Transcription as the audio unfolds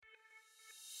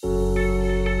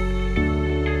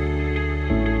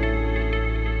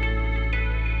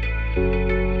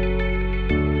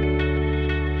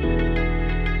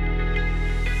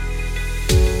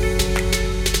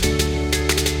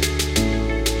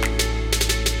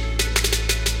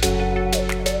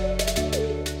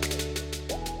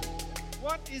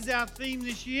is our theme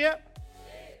this year.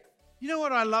 You know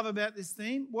what I love about this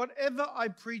theme? Whatever I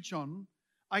preach on,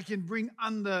 I can bring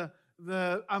under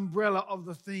the umbrella of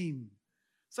the theme.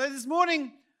 So this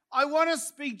morning, I want to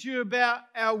speak to you about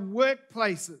our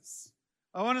workplaces.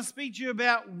 I want to speak to you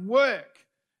about work.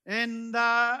 And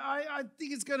I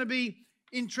think it's going to be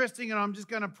interesting, and I'm just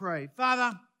going to pray.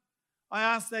 Father, I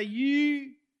ask that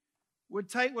you would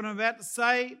take what I'm about to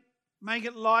say, make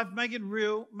it life, make it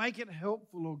real, make it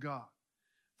helpful, Lord God.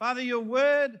 Father, your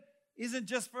word isn't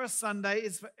just for a Sunday,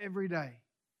 it's for every day.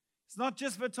 It's not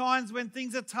just for times when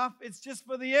things are tough, it's just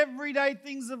for the everyday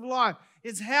things of life.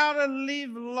 It's how to live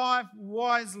life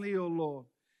wisely, oh Lord.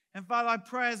 And Father, I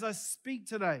pray as I speak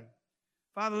today,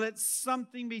 Father, let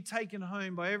something be taken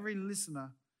home by every listener.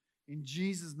 In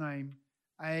Jesus' name,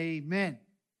 amen.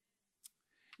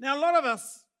 Now, a lot of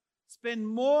us spend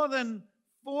more than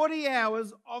 40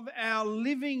 hours of our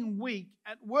living week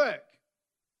at work.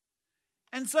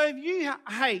 And so if you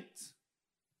hate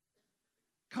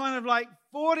kind of like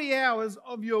 40 hours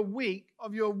of your week,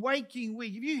 of your waking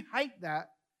week, if you hate that,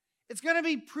 it's going to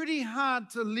be pretty hard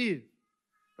to live,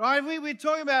 right? We're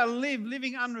talking about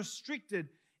living unrestricted.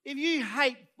 If you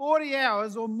hate 40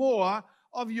 hours or more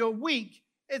of your week,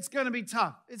 it's going to be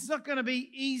tough. It's not going to be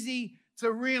easy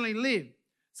to really live.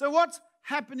 So what's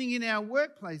happening in our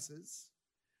workplaces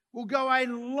will go a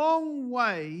long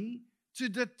way to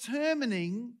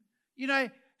determining,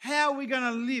 how we're going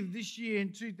to live this year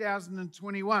in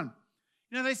 2021.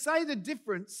 They say the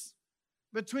difference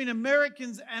between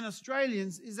Americans and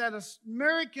Australians is that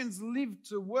Americans live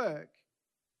to work,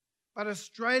 but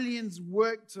Australians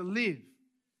work to live.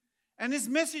 And this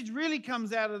message really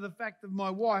comes out of the fact of my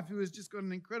wife, who has just got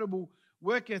an incredible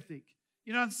work ethic.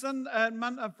 On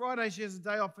Friday she has a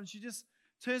day off, and she just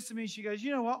turns to me and she goes,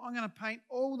 you know what, I'm going to paint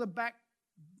all the back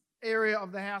area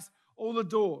of the house, all the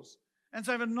doors. And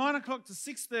so from 9 o'clock to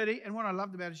 6:30, and what I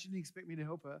loved about it, she didn't expect me to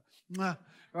help her,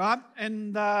 right?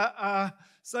 And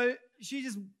so she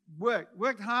just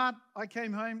worked hard. I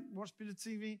came home, watched a bit of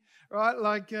TV, right?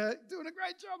 Doing a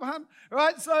great job, hon,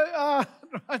 right? So,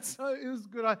 so it was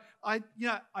good. I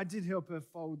did help her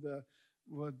fold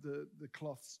the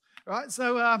cloths, right?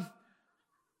 So,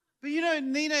 but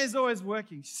Nina is always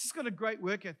working. She's just got a great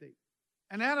work ethic,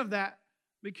 and out of that,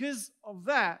 because of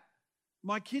that,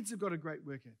 my kids have got a great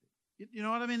work ethic. You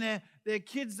know what I mean? They're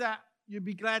kids that you'd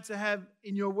be glad to have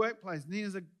in your workplace.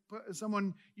 Nina's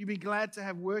someone you'd be glad to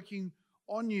have working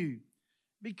on you.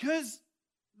 Because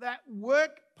that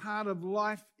work part of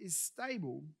life is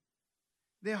stable,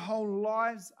 their whole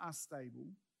lives are stable,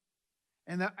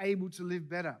 and they're able to live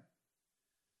better.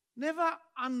 Never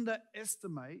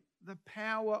underestimate the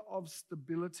power of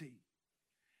stability.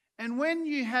 And when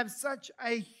you have such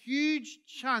a huge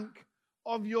chunk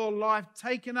of your life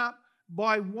taken up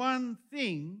by one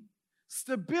thing,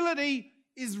 stability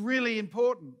is really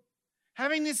important.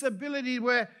 Having this ability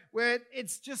where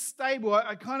it's just stable,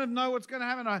 I kind of know what's going to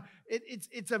happen.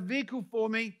 It's a vehicle for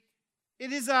me.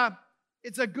 It's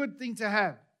a good thing to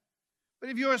have. But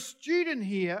if you're a student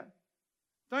here,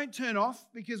 don't turn off,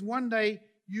 because one day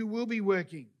you will be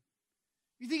working.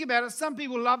 You think about it, some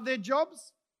people love their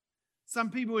jobs. Some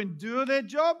people endure their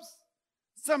jobs.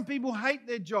 Some people hate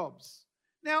their jobs.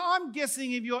 Now, I'm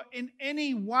guessing if you're in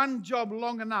any one job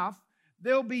long enough,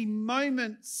 there'll be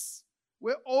moments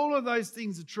where all of those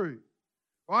things are true.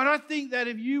 Right? I think that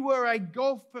if you were a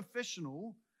golf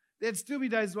professional, there'd still be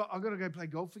days where I've got to go play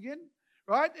golf again.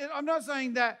 Right? I'm not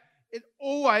saying that it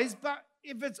always, but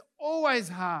if it's always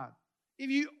hard, if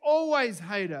you always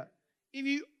hate it, if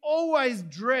you always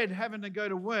dread having to go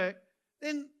to work,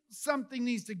 then something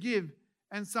needs to give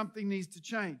and something needs to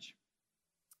change.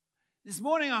 This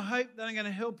morning, I hope that I'm going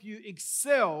to help you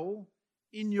excel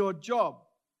in your job.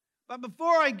 But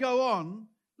before I go on,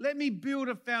 let me build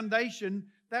a foundation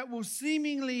that will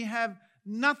seemingly have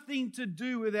nothing to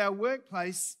do with our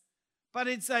workplace, but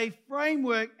it's a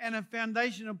framework and a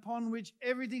foundation upon which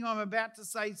everything I'm about to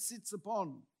say sits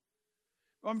upon.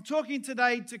 I'm talking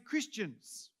today to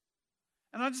Christians,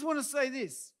 and I just want to say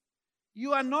this.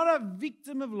 You are not a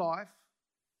victim of life.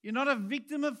 You're not a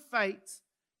victim of fate.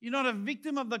 You're not a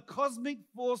victim of the cosmic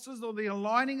forces or the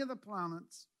aligning of the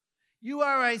planets. You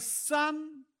are a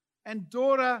son and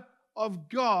daughter of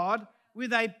God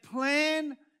with a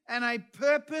plan and a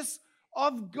purpose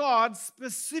of God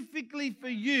specifically for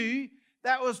you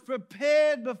that was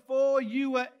prepared before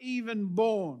you were even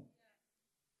born.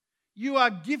 You are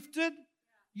gifted,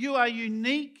 you are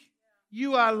unique,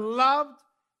 you are loved,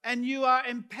 and you are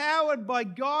empowered by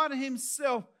God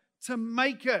Himself to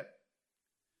make it.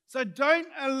 So don't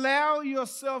allow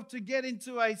yourself to get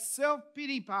into a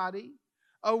self-pity party,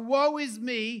 a woe is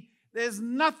me, there's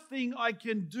nothing I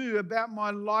can do about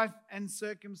my life and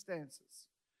circumstances.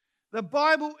 The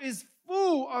Bible is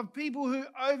full of people who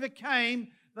overcame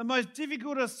the most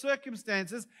difficult of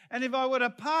circumstances. And if I were to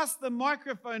pass the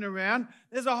microphone around,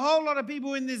 there's a whole lot of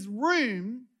people in this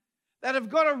room that have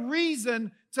got a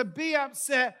reason to be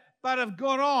upset, but have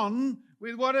got on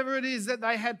with whatever it is that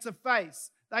they had to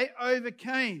face. They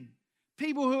overcame.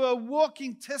 People who are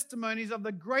walking testimonies of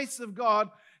the grace of God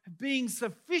being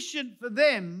sufficient for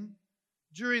them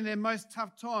during their most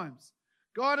tough times.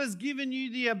 God has given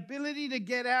you the ability to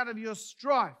get out of your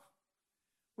strife.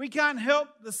 We can't help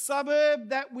the suburb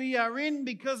that we are in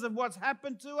because of what's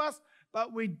happened to us,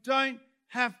 but we don't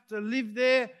have to live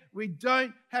there. We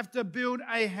don't have to build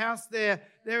a house there.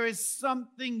 There is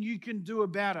something you can do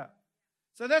about it.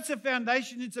 So that's a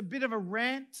foundation. It's a bit of a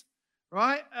rant,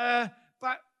 right?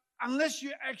 But unless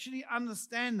you actually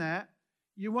understand that,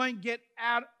 you won't get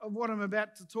out of what I'm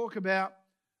about to talk about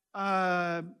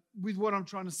with what I'm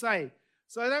trying to say.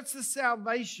 So that's the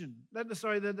salvation,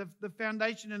 the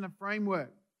foundation and the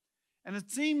framework. And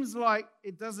it seems like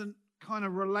it doesn't kind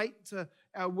of relate to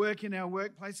our work in our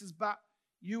workplaces, but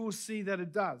you will see that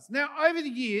it does. Now, over the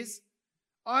years,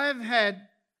 I have had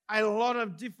a lot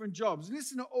of different jobs.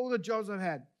 Listen to all the jobs I've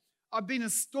had. I've been a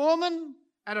storeman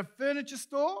at a furniture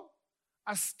store,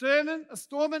 a storeman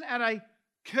at a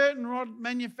curtain rod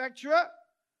manufacturer,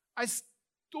 a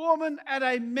storeman at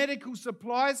a medical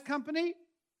supplies company.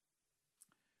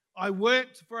 I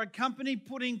worked for a company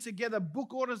putting together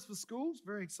book orders for schools.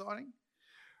 Very exciting.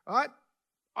 All right.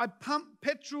 I pumped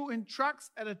petrol in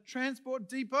trucks at a transport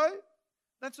depot.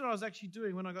 That's what I was actually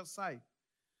doing when I got saved.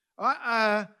 All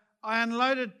right. I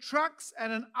unloaded trucks at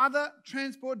another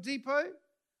transport depot.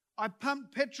 I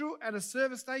pumped petrol at a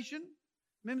service station.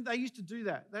 Remember, they used to do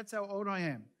that. That's how old I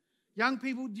am. Young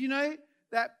people, do you know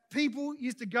that people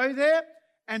used to go there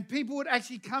and people would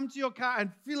actually come to your car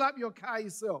and fill up your car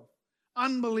yourself?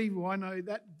 Unbelievable. I know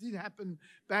that did happen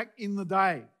back in the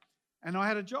day. And I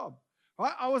had a job.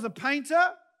 Right? I was a painter.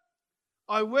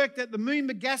 I worked at the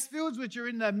Moomba gas fields, which are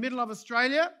in the middle of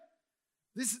Australia.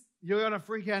 You're going to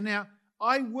freak out now.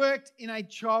 I worked in a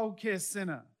childcare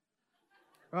centre.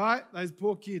 Right? Those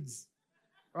poor kids.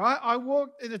 Right? I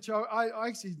walked in I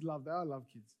actually love that. I love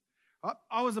kids. Right?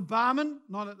 I was a barman,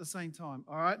 not at the same time.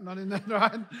 All right? Not in that,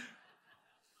 right?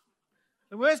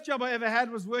 The worst job I ever had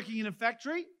was working in a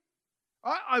factory.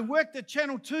 I worked at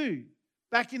Channel 2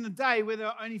 back in the day where there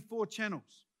were only 4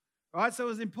 channels. Right? So it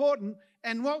was important.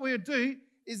 And what we would do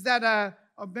is that, I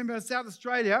remember in South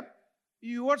Australia,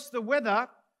 you watch the weather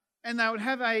and they would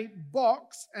have a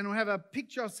box and it would have a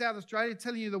picture of South Australia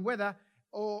telling you the weather,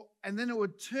 and then it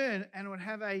would turn and it would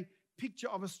have a picture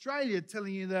of Australia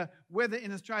telling you the weather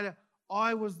in Australia.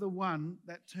 I was the one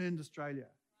that turned Australia.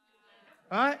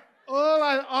 Right?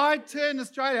 I turned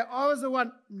Australia. I was the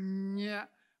one. Yeah.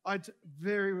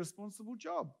 Very responsible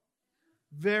job.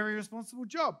 Very responsible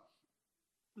job.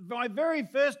 My very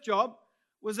first job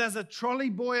was as a trolley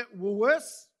boy at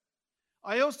Woolworths.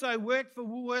 I also worked for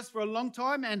Woolworths for a long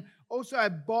time and also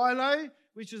at Bilo,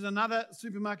 which is another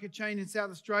supermarket chain in South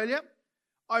Australia.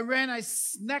 I ran a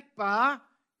snack bar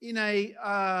in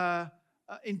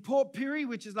Port Pirie,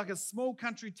 which is like a small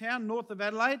country town north of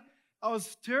Adelaide. I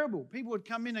was terrible. People would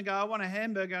come in and go, I want a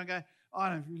hamburger. And I go, I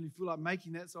don't really feel like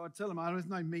making that. So I tell them, there's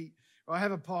no meat. Or I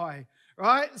have a pie.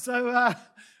 Right? So,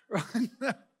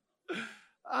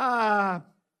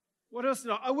 what else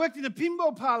did I worked in a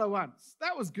pinball parlor once.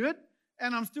 That was good.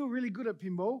 And I'm still really good at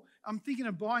pinball. I'm thinking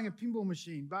of buying a pinball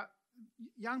machine. But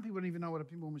young people don't even know what a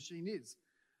pinball machine is.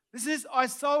 I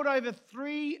sold over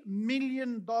 $3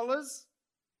 million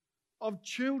of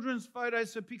children's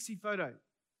photos for Pixie Photo.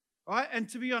 Right? And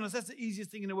to be honest, that's the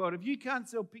easiest thing in the world. If you can't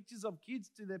sell pictures of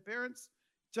kids to their parents,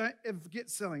 don't ever forget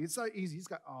selling. It's so easy. You just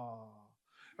go,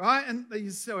 right? And you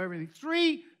sell everything.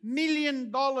 $3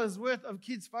 million worth of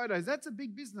kids' photos. That's a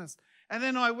big business. And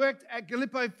then I worked at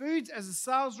Gallipo Foods as a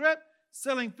sales rep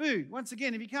selling food. Once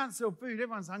again, if you can't sell food,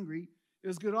 everyone's hungry. It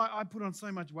was good. I put on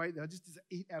so much weight there. I just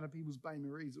eat out of people's Bain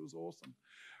Maries. It was awesome.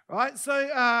 Right? So,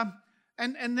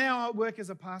 and now I work as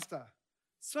a pastor.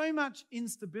 So much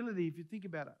instability if you think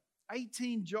about it.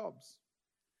 18 jobs.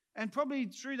 And probably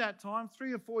through that time,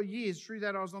 3 or 4 years through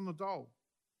that, I was on the dole.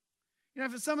 You know,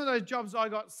 for some of those jobs, I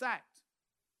got sacked.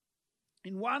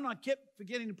 In one, I kept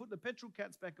forgetting to put the petrol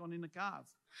caps back on in the cars.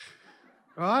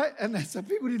 Right? And so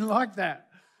people didn't like that.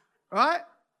 Right?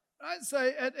 So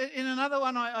in another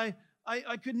one, I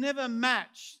could never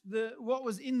match what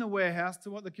was in the warehouse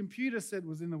to what the computer said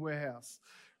was in the warehouse.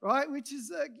 Right? Which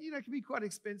is, can be quite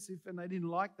expensive, and they didn't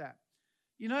like that.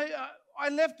 You know, I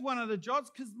left one of the jobs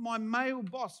because my male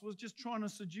boss was just trying to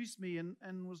seduce me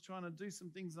and was trying to do some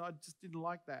things that I just didn't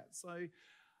like that. So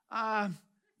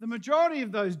the majority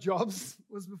of those jobs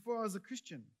was before I was a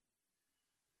Christian,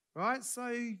 right?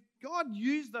 So God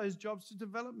used those jobs to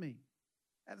develop me.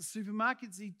 At the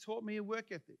supermarkets, he taught me a work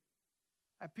ethic.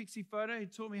 At Pixie Photo, he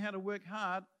taught me how to work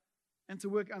hard and to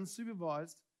work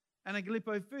unsupervised. And at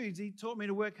Galippo Foods, he taught me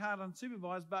to work hard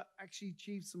unsupervised, but actually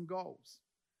achieve some goals.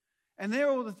 And they're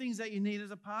all the things that you need as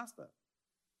a pastor.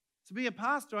 To be a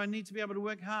pastor, I need to be able to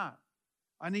work hard.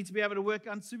 I need to be able to work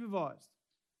unsupervised.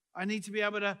 I need to be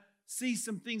able to see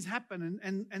some things happen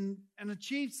and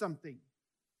achieve something.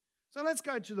 So let's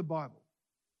go to the Bible.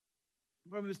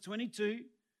 Proverbs 22,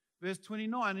 verse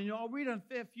 29. And I'll read a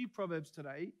fair few Proverbs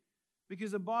today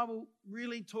because the Bible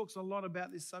really talks a lot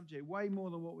about this subject, way more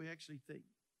than what we actually think.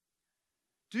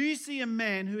 Do you see a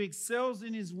man who excels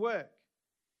in his work?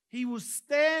 He will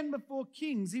stand before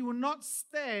kings. He will not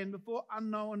stand before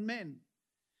unknown men.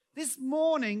 This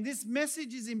morning, this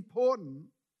message is important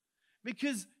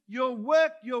because your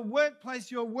work, your workplace,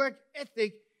 your work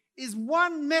ethic is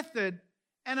one method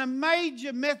and a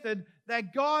major method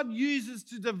that God uses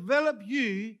to develop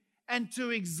you and to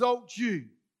exalt you.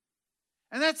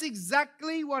 And that's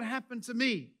exactly what happened to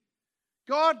me.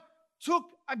 God took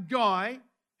a guy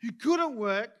who couldn't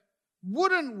work,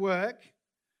 wouldn't work,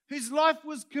 whose life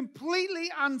was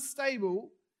completely unstable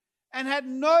and had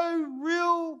no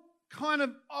real had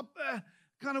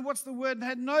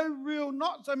no real,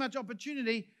 not so much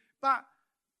opportunity, but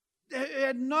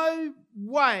had no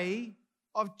way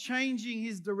of changing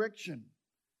his direction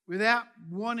without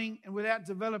wanting and without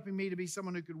developing me to be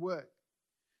someone who could work.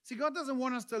 See, God doesn't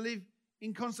want us to live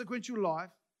inconsequential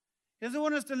life. He doesn't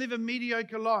want us to live a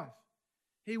mediocre life.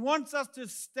 He wants us to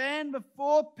stand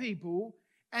before people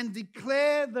and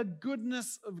declare the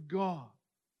goodness of God.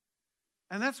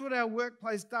 And that's what our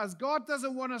workplace does. God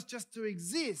doesn't want us just to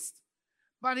exist,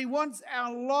 but He wants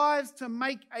our lives to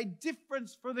make a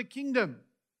difference for the kingdom.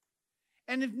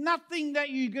 And if nothing that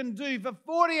you can do for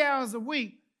 40 hours a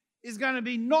week is going to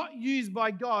be not used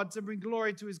by God to bring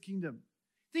glory to His kingdom.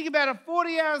 Think about it,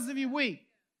 40 hours of your week,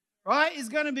 right, is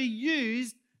going to be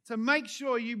used to make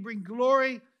sure you bring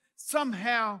glory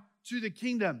somehow to the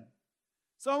kingdom.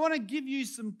 So I want to give you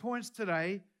some points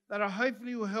today that I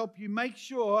hopefully will help you make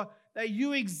sure that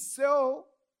you excel,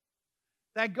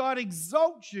 that God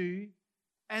exalts you,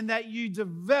 and that you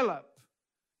develop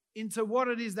into what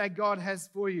it is that God has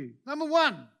for you. Number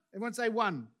one, everyone say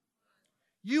one.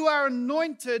 You are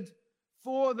anointed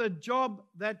for the job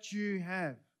that you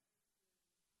have.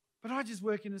 But I just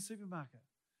work in a supermarket.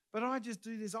 But I just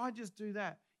do this, I just do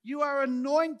that. You are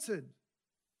anointed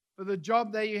for the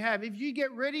job that you have. If you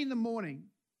get ready in the morning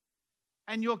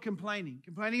and you're complaining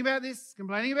about this,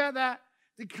 complaining about that,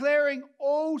 declaring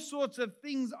all sorts of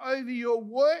things over your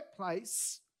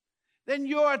workplace, then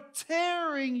you're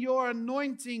tearing your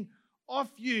anointing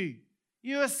off you.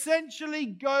 You essentially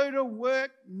go to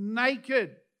work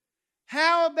naked.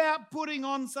 How about putting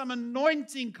on some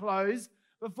anointing clothes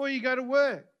before you go to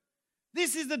work?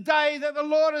 This is the day that the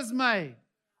Lord has made.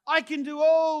 I can do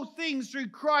all things through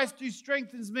Christ who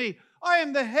strengthens me. I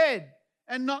am the head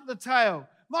and not the tail.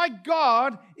 My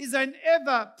God is an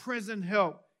ever-present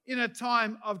help in a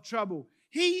time of trouble.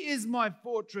 He is my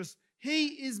fortress. He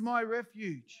is my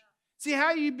refuge. See,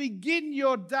 how you begin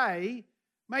your day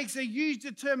makes a huge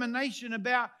determination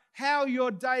about how your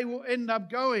day will end up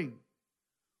going.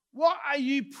 What are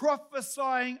you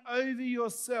prophesying over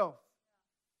yourself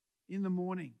in the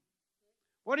morning?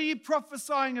 What are you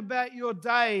prophesying about your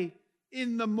day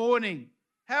in the morning?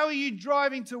 How are you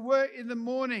driving to work in the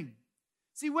morning?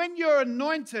 See, when you're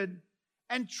anointed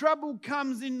and trouble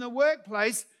comes in the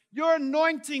workplace, your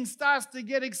anointing starts to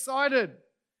get excited.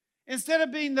 Instead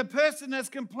of being the person that's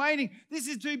complaining, this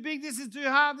is too big, this is too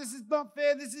hard, this is not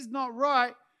fair, this is not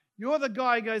right, you're the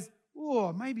guy who goes,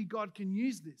 oh, maybe God can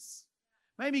use this.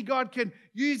 Maybe God can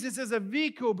use this as a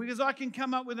vehicle because I can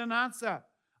come up with an answer.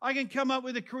 I can come up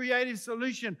with a creative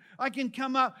solution. I can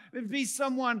come up and be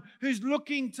someone who's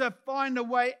looking to find a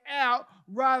way out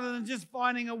rather than just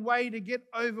finding a way to get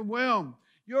overwhelmed.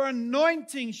 Your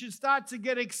anointing should start to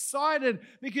get excited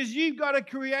because you've got a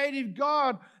creative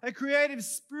God, a creative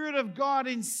Spirit of God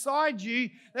inside you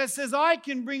that says, I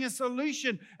can bring a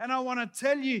solution. And I want to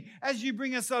tell you, as you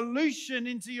bring a solution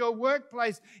into your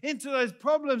workplace, into those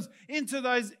problems, into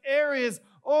those areas,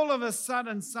 all of a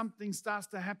sudden something starts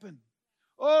to happen.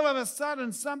 All of a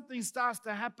sudden something starts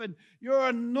to happen. Your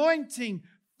anointing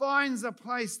finds a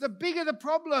place. The bigger the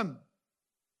problem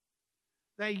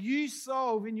that you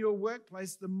solve in your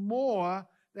workplace, the more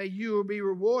that you will be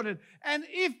rewarded. And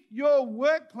if your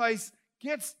workplace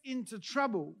gets into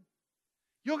trouble,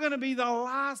 you're going to be the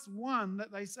last one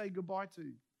that they say goodbye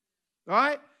to.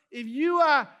 Right? If you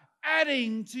are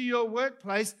adding to your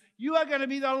workplace, you are going to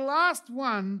be the last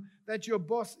one that your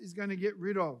boss is going to get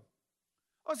rid of.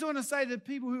 I also want to say to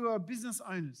people who are business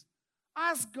owners,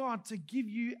 ask God to give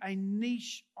you a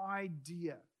niche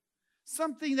idea.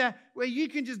 Something that where you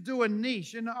can just do a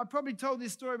niche. And I probably told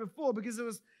this story before because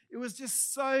it was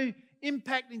just so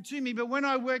impacting to me. But when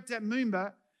I worked at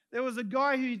Moomba, there was a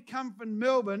guy who'd come from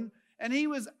Melbourne, and he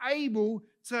was able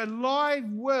to live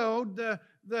weld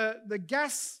the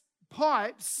gas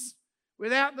pipes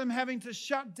without them having to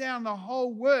shut down the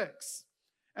whole works.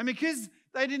 And because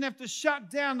they didn't have to shut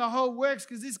down the whole works,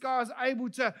 because this guy was able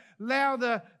to allow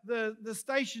the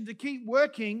station to keep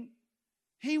working,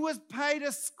 he was paid $1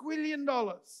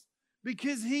 squillion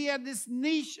because he had this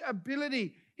niche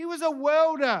ability. He was a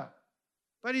welder,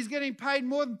 but he's getting paid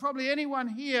more than probably anyone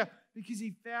here because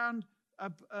he found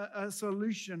a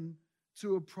solution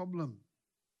to a problem.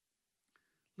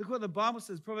 Look what the Bible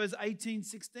says, Proverbs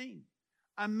 18:16.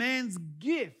 A man's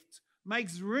gift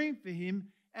makes room for him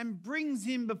and brings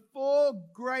him before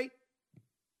great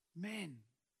men.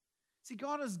 See,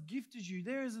 God has gifted you.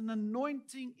 There is an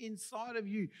anointing inside of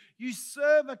you. You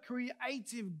serve a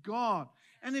creative God.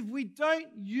 And if we don't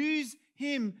use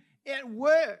him at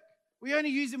work, we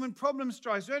only use him when problem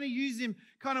strikes. We only use him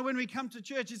kind of when we come to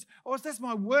church. That's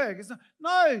my work. It's not,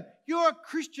 no, you're a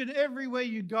Christian everywhere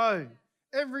you go.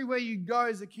 Everywhere you go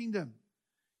is a kingdom.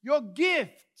 Your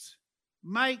gift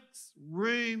makes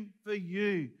room for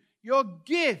you. Your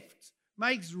gift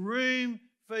makes room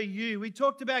for you. We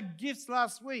talked about gifts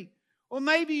last week. Or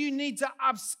maybe you need to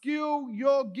upskill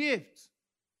your gift.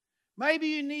 Maybe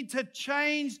you need to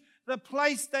change the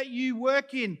place that you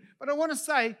work in. But I want to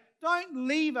say, don't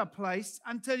leave a place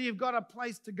until you've got a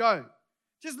place to go.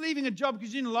 Just leaving a job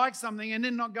because you didn't like something and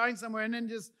then not going somewhere and then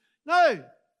just, no.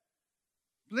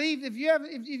 Leave if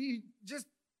you just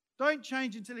don't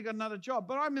change until you got another job.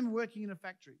 But I remember working in a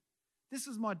factory. This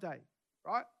was my day,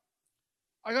 right?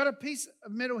 I got a piece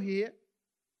of metal here.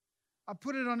 I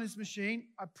put it on this machine.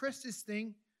 I press this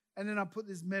thing, and then I put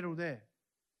this metal there.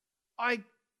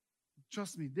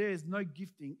 Trust me, there is no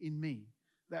gifting in me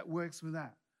that works with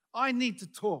that. I need to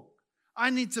talk. I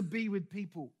need to be with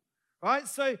people, right?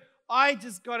 So I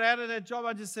just got out of that job.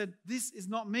 I just said, this is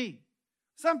not me.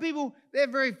 Some people, they're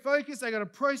very focused. They got a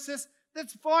process.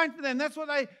 That's fine for them.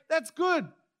 That's good.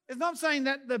 It's not saying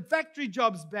that the factory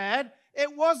job's bad.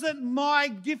 It wasn't my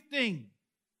gifting,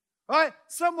 right?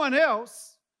 Someone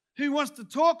else who wants to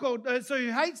talk,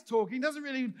 who hates talking, doesn't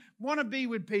really want to be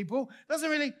with people,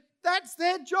 that's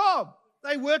their job.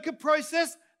 They work a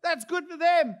process. That's good for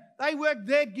them. They work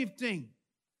their gifting.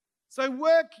 So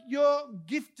work your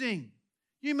gifting.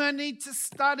 You may need to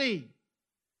study.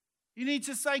 You need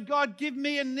to say, God, give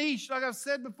me a niche. Like I've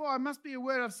said before, it must be a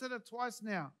word. I've said it twice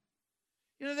now.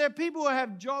 You know, there are people who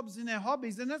have jobs in their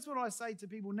hobbies, and that's what I say to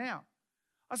people now.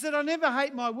 I said, I never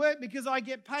hate my work because I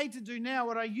get paid to do now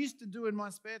what I used to do in my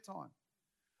spare time.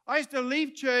 I used to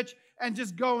leave church and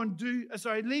just go and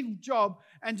leave job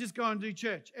and just go and do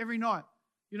church every night.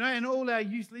 You know, and all our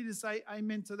youth leaders say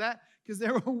amen to that because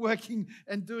they're all working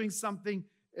and doing something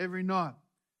every night.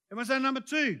 Everyone say number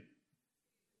 2.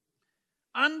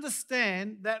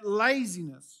 Understand that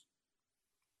laziness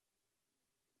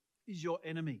is your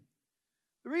enemy.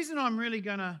 The reason I'm really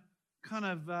going to kind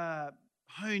of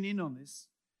hone in on this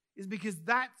is because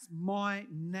that's my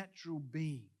natural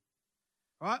being,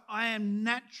 right? I am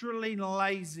naturally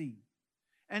lazy.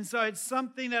 And so it's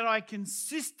something that I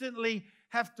consistently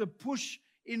have to push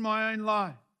in my own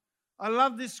life. I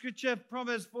love this scripture,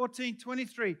 Proverbs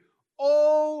 14:23.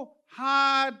 All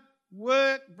hard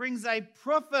work brings a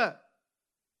profit,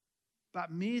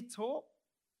 but mere talk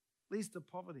leads to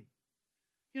poverty.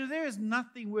 You know, there is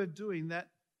nothing worth doing that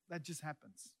just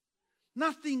happens.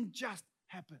 Nothing just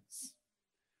happens.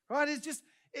 Right?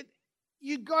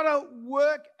 You got to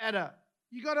work at it.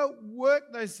 You got to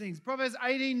work those things. Proverbs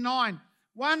 18:9.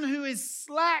 One who is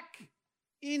slack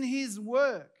in his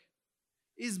work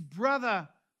is brother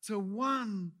to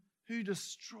one who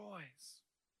destroys.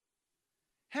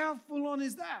 How full on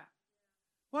is that?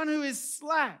 One who is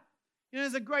slack. You know,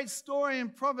 there's a great story in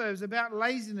Proverbs about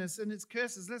laziness and its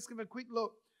curses. Let's give a quick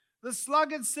look. The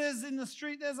sluggard says in the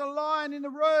street, there's a lion in the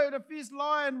road, a fierce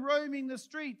lion roaming the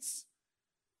streets.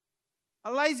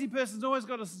 A lazy person's always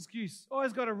got an excuse,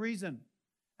 always got a reason.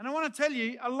 And I want to tell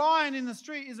you, a lion in the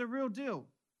street is a real deal.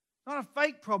 It's not a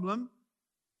fake problem.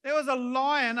 There was a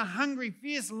lion, a hungry,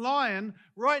 fierce lion,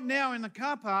 right now in the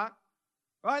car park.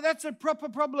 Right? That's a proper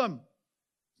problem.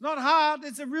 It's not hard.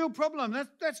 It's a real problem.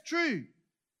 That's true.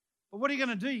 But what are you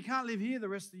going to do? You can't live here the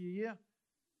rest of your year.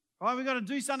 All right, we've got to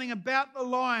do something about the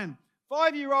lion.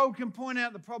 5-year-old can point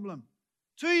out the problem.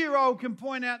 2-year-old can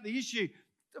point out the issue.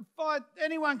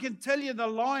 Anyone can tell you the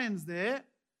lion's there.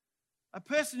 A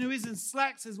person who isn't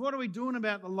slack says, what are we doing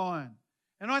about the lion?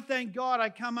 And I thank God I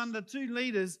come under 2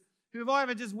 leaders who, if I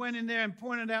ever just went in there and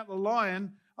pointed out the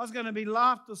lion, I was going to be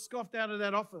laughed or scoffed out of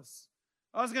that office.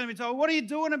 I was going to be told, what are you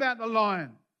doing about the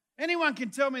lion? Anyone can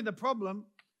tell me the problem.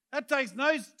 That takes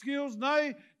no skills,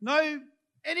 no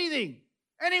anything.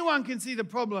 Anyone can see the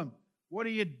problem. What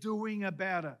are you doing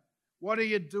about it? What are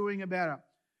you doing about it?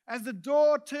 As the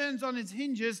door turns on its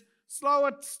hinges,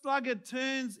 slower sluggard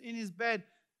turns in his bed.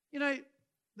 You know,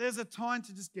 there's a time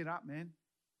to just get up, man.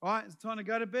 Right? It's time to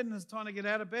go to bed and it's time to get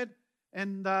out of bed.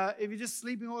 And if you're just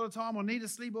sleeping all the time or need to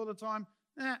sleep all the time,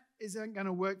 that isn't going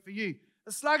to work for you.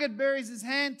 A sluggard buries his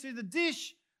hand to the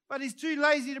dish, but he's too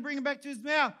lazy to bring it back to his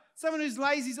mouth. Someone who's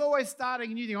lazy is always starting,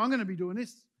 and you think, I'm going to be doing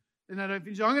this. Then they don't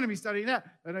finish. I'm going to be studying that.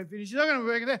 They don't finish. I'm going to be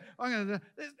working there. I'm going to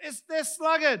do. They're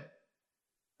sluggard.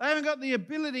 They haven't got the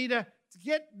ability to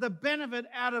get the benefit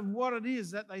out of what it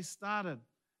is that they started.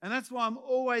 And that's why I'm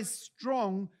always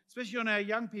strong, especially on our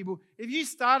young people. If you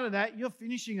started that, you're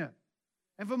finishing it.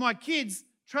 And for my kids,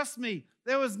 trust me,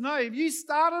 if you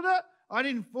started it, I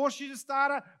didn't force you to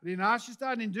start it. I didn't ask you to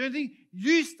start it. I didn't do anything.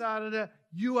 You started it.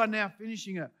 You are now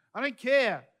finishing it. I don't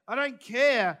care. I don't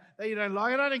care that you don't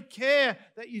like it. I don't care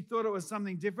that you thought it was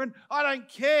something different. I don't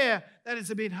care that it's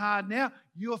a bit hard now.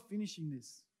 You're finishing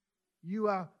this. You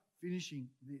are finishing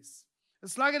this. The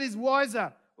sluggard is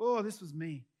wiser. Oh, this was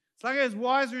me. Sluggard is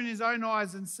wiser in his own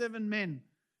eyes than 7 men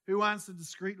who answer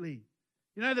discreetly.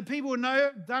 You know, the people who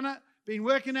know, done it, been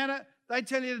working at it, they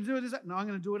tell you to do it this way. No, I'm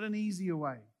going to do it an easier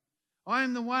way. I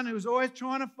am the one who's always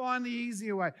trying to find the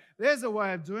easier way. There's a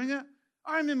way of doing it.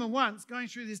 I remember once going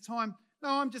through this time, no,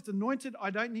 I'm just anointed.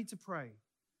 I don't need to pray.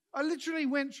 I literally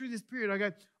went through this period. I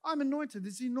go, I'm anointed.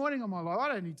 There's the anointing on my life. I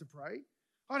don't need to pray.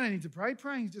 I don't need to pray.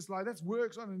 Praying is just like, that's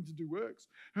works. I don't need to do works.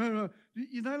 You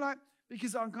know, like,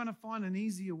 because I'm going to find an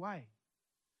easier way.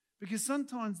 Because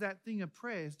sometimes that thing of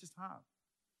prayer is just hard.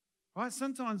 Right?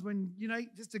 Sometimes when,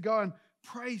 just to go and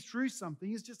pray through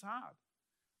something is just hard.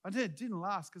 It didn't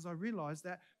last because I realized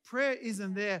that prayer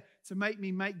isn't there to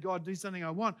make God do something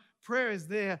I want. Prayer is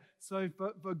there so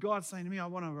for God saying to me, I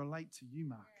want to relate to you,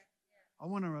 Mark. I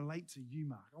want to relate to you,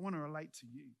 Mark. I want to relate to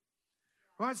you.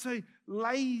 Right? So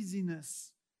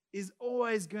laziness is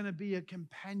always going to be a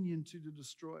companion to the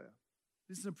destroyer.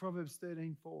 Listen to Proverbs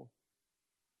 13:4.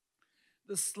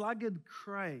 The sluggard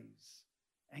craves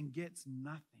and gets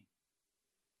nothing.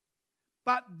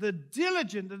 But the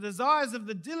diligent, the desires of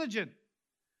the diligent,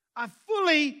 are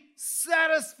fully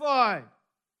satisfied.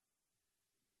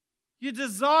 Your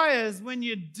desires, when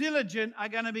you're diligent, are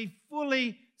going to be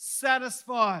fully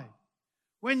satisfied.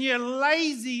 When you're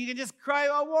lazy, you can just crave,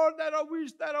 I want that, I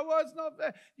wish that, I was not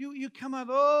that. You come up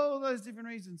with all those different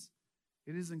reasons.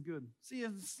 It isn't good. See,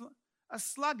 a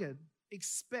sluggard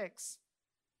expects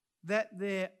that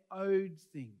they're owed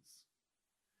things.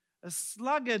 A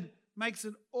sluggard makes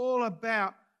it all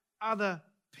about other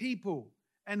people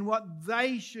and what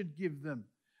they should give them.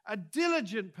 A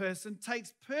diligent person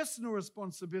takes personal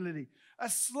responsibility. A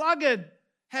sluggard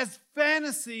has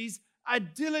fantasies. A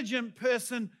diligent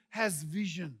person has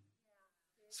vision.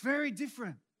 It's very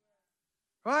different.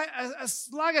 Right? A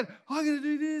sluggard, I'm going to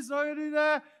do this, I'm going to do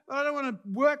that, but I don't want to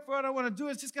work for it, I don't want to do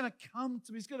it. It's just going to come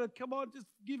to me. It's going to come on, just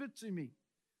give it to me.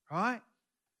 Right?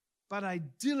 But a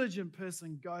diligent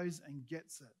person goes and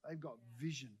gets it. They've got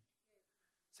vision.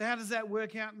 So how does that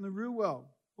work out in the real world?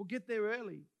 Well, get there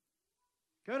early.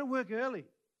 Go to work early.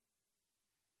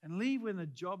 And leave when the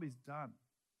job is done.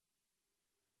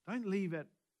 Don't leave at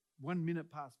 1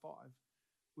 minute past 5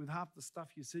 with half the stuff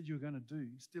you said you were going to do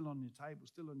still on your table,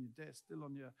 still on your desk, still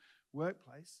on your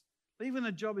workplace. Leave when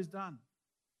the job is done.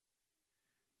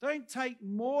 Don't take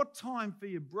more time for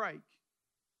your break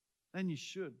than you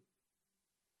should.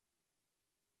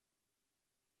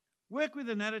 Work with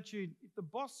an attitude, if the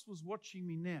boss was watching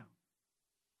me now,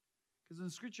 because in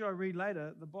the scripture I read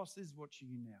later, the boss is watching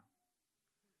you now.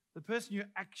 The person you're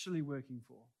actually working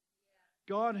for,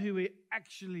 God who we're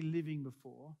actually living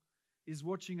before, is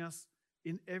watching us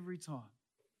in every time.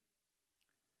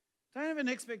 Don't have an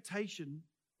expectation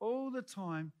all the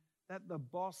time that the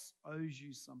boss owes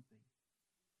you something.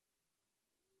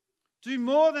 Do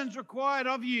more than's required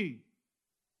of you.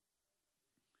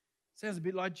 Sounds a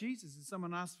bit like Jesus. If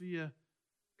someone asks for your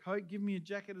coat, give me a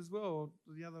jacket as well. Or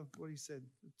the other, what he said,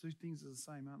 the two things are the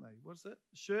same, aren't they? What's that?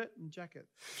 Shirt and jacket.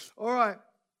 All right.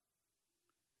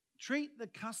 Treat the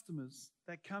customers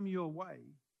that come your way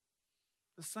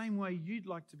the same way you'd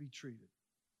like to be treated.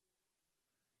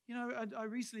 You know, I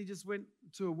recently just went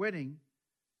to a wedding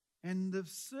And the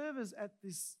servers at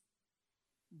this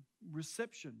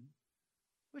reception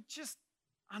were just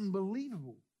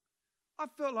unbelievable. I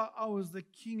felt like I was the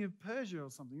king of Persia or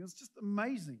something. It was just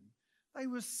amazing. They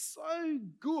were so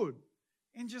good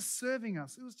in just serving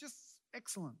us. It was just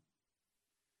excellent.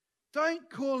 Don't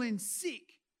call in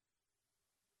sick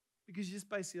because you just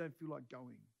basically don't feel like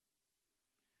going.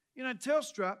 You know,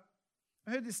 Telstra,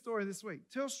 I heard this story this week.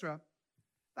 Telstra,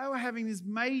 they were having this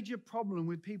major problem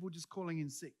with people just calling in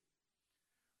sick,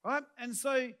 right? And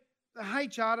so the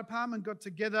HR department got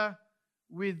together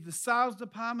with the sales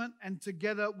department and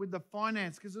together with the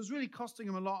finance, because it was really costing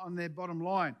them a lot on their bottom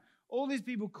line. All these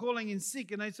people calling in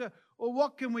sick, and they said, well,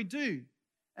 what can we do?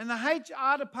 And the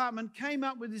HR department came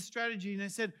up with this strategy, and they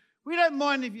said, we don't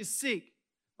mind if you're sick,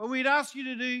 but we'd ask you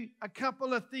to do a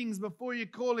couple of things before you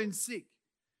call in sick.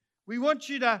 We want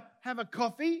you to have a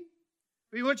coffee,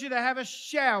 we want you to have a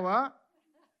shower,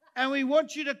 and we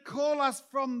want you to call us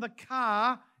from the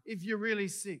car if you're really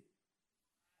sick.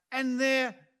 And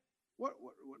their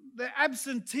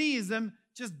absenteeism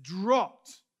just dropped.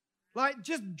 Like,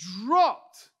 just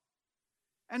dropped.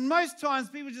 And most times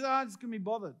people just, I just can't be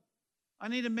bothered. I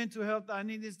need a mental health, I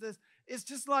need this. It's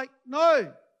just like,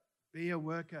 no, be a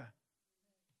worker.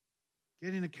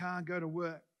 Get in a car and go to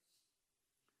work.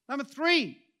 Number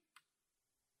 3,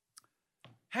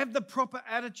 have the proper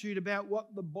attitude about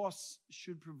what the boss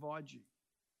should provide you.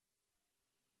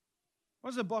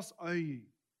 What does the boss owe you?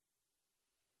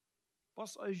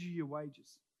 Boss owes you your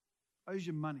wages, owes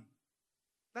you money.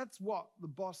 That's what the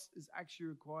boss is actually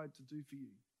required to do for you.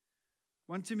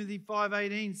 1 Timothy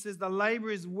 5:18 says the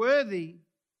laborer is worthy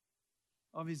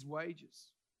of his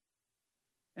wages.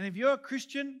 And if you're a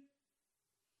Christian,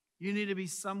 you need to be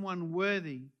someone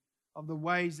worthy of the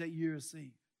wage that you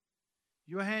receive.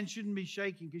 Your hand shouldn't be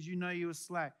shaking because you know you were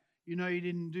slack. You know you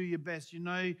didn't do your best. You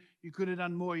know you could have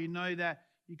done more. You know that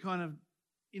you kind of,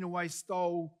 in a way,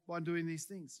 stole by doing these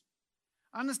things.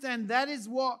 Understand that is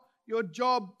what your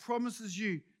job promises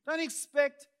you. Don't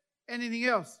expect anything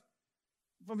else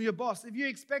from your boss. If you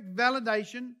expect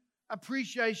validation,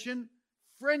 appreciation,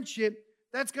 friendship,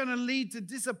 that's going to lead to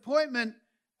disappointment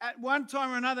at one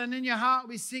time or another, and then your heart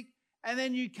will be sick, and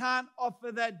then you can't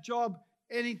offer that job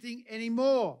anything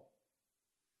anymore.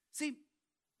 See,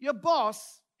 your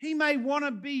boss, he may want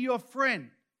to be your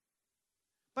friend,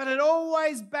 but it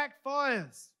always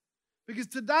backfires, because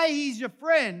today he's your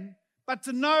friend, but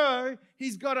tomorrow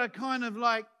he's got to kind of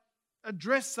like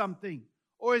address something,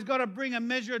 or he's got to bring a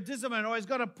measure of discipline, or he's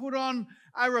got to put on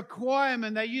a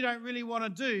requirement that you don't really want to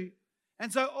do.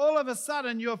 And so all of a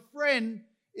sudden your friend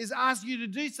is asking you to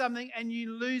do something and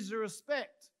you lose the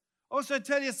respect. Also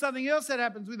tell you something else that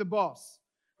happens with a boss,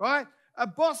 right? A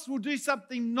boss will do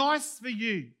something nice for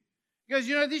you. He goes,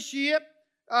 you know, this year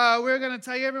we're going to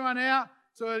take everyone out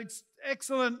to an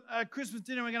excellent Christmas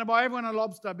dinner. We're going to buy everyone a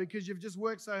lobster because you've just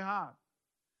worked so hard.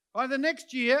 Right, the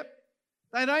next year,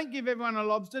 they don't give everyone a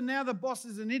lobster. Now the boss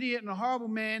is an idiot and a horrible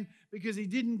man because he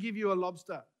didn't give you a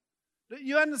lobster.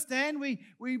 You understand?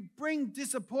 We bring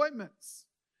disappointments.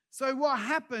 So what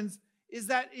happens is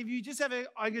that if you just have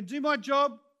I can do my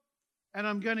job and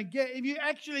I'm going to get, if you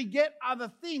actually get other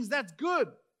things, that's good.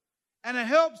 And it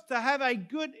helps to have a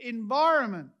good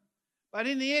environment. But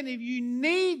in the end, if you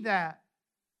need that,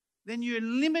 then you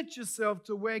limit yourself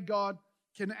to where God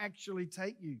can actually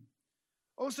take you.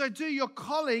 Also, too, your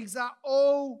colleagues are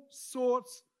all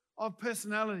sorts of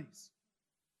personalities,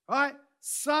 right?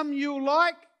 Some you'll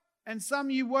like and some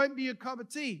you won't be a cup of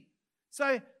tea.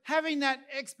 So having that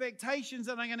expectations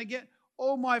that I'm going to get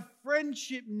all my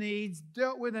friendship needs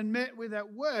dealt with and met with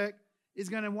at work is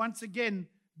going to once again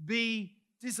be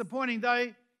disappointing.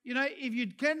 Though, you know, if you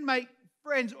can make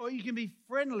friends or you can be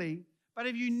friendly, but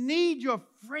if you need your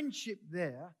friendship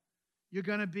there, you're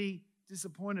going to be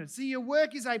disappointed. See, your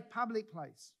work is a public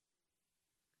place.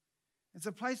 It's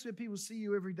a place where people see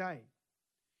you every day.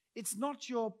 It's not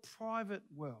your private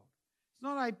world. It's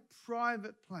not a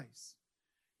private place.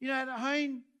 You know, at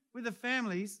home with the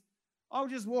families, I'll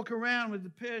just walk around with a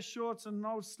pair of shorts and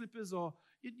old slippers, or,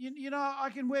 you know, I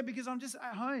can wear because I'm just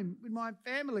at home with my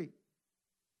family.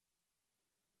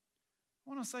 I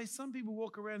want to say some people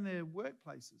walk around their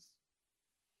workplaces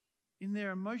in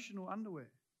their emotional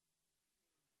underwear.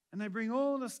 And they bring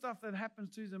all the stuff that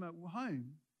happens to them at home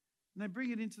and they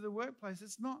bring it into the workplace.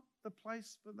 It's not the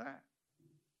place for that.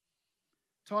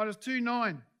 Titus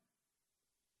 2:9.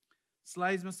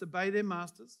 Slaves must obey their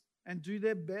masters and do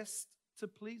their best to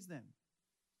please them.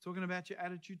 Talking about your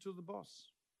attitude to the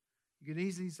boss. You could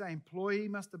easily say employee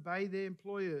must obey their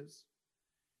employers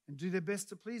and do their best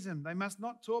to please them. They must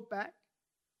not talk back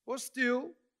or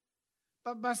steal,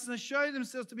 but must show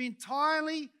themselves to be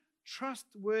entirely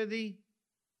trustworthy,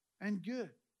 and good.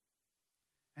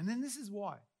 And then this is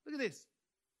why. Look at this.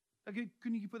 Okay,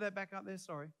 can you put that back up there?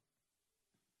 Sorry.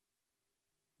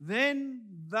 Then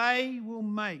they will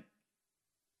make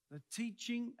the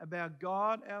teaching about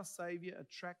God, our Savior,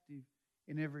 attractive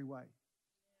in every way.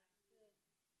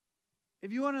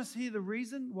 If you want to hear the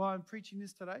reason why I'm preaching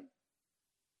this today,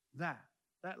 that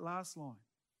last line.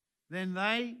 Then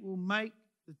they will make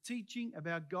the teaching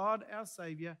about God, our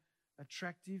Savior,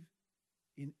 attractive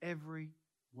in every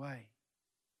way.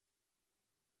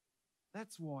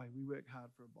 That's why we work hard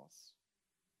for a boss.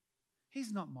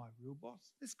 He's not my real boss.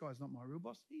 This guy's not my real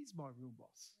boss. He's my real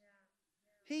boss.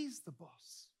 He's the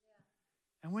boss.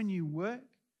 And when you work,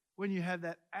 when you have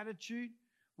that attitude,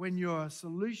 when you're a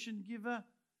solution giver,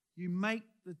 you make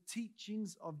the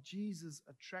teachings of Jesus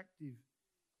attractive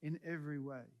in every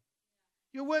way.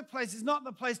 Your workplace is not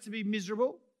the place to be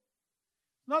miserable.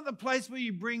 Not the place where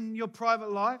you bring your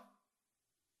private life.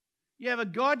 You have a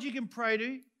God you can pray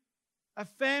to, a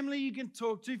family you can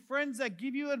talk to, friends that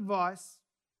give you advice.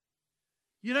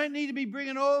 You don't need to be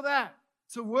bringing all that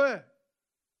to work.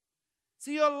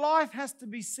 See, your life has to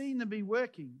be seen to be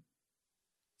working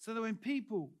so that when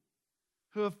people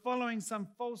who are following some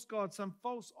false god, some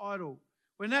false idol,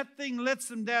 when that thing lets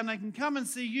them down, they can come and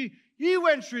see you. You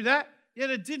went through that,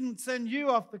 yet it didn't send you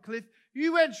off the cliff.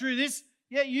 You went through this,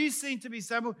 yet you seem to be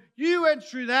stable. You went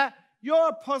through that. You're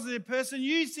a positive person.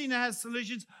 You seem to have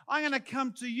solutions. I'm going to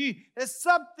come to you. There's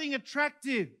something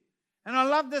attractive. And I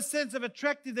love the sense of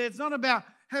attractive there. It's not about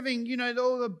having,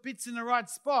 all the bits in the right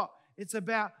spot. It's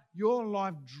about your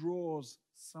life draws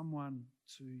someone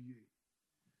to you.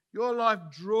 Your life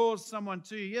draws someone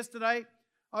to you. Yesterday,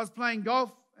 I was playing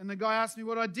golf, and the guy asked me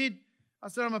what I did. I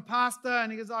said, I'm a pastor.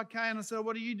 And he goes, okay. And I said,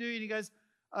 what do you do? And he goes,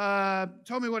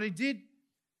 told me what he did.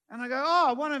 And I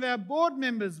go, one of our board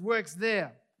members works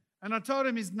there. And I told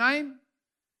him his name.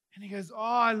 And he goes,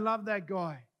 I love that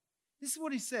guy. This is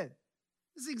what he said.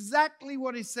 This is exactly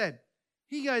what he said.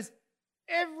 He goes,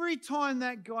 every time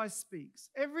that guy speaks,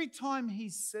 every time he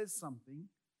says something,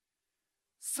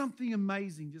 something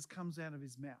amazing just comes out of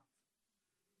his mouth.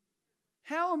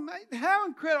 How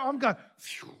incredible. I'm going,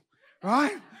 phew,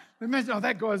 right? Imagine,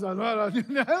 that guy's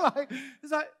like,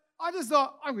 it's like, I just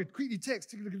thought, I would quickly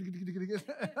text.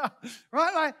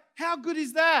 Right? Like, how good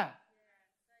is that?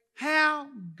 How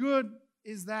good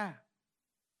is that?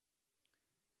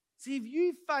 See, if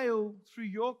you fail through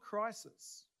your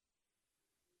crisis,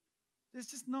 there's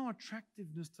just no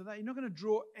attractiveness to that. You're not going to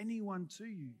draw anyone to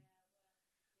you.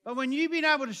 But when you've been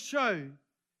able to show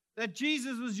that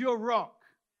Jesus was your rock,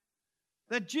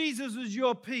 that Jesus was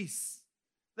your peace,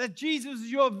 that Jesus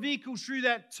was your vehicle through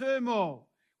that turmoil,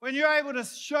 when you're able to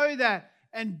show that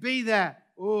and be that,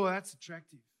 that's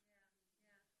attractive.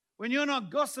 When you're not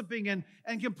gossiping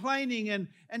and complaining and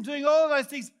doing all those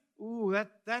things,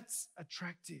 that's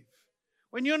attractive.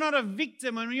 When you're not a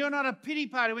victim, when you're not a pity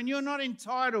party, when you're not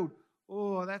entitled,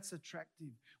 that's attractive.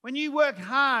 When you work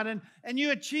hard and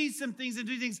you achieve some things and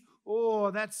do things,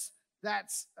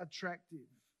 that's attractive.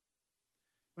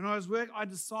 When I was working, I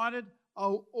decided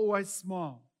I'll always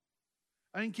smile.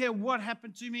 I didn't care what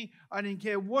happened to me. I didn't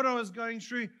care what I was going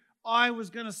through. I was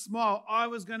going to smile. I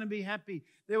was going to be happy.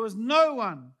 There was no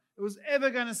one who was ever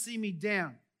going to see me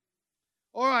down.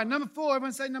 All right, number 4.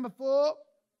 Everyone say number 4.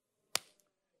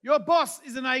 Your boss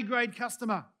is an A-grade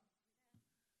customer.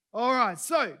 All right,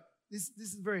 so this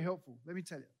is very helpful. Let me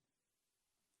tell you.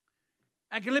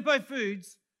 At Calippo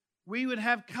Foods, we would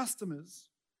have customers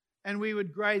and we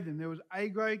would grade them. There was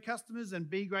A-grade customers and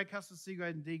B-grade customers,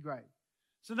 C-grade and D-grade.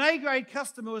 So an A-grade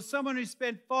customer was someone who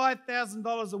spent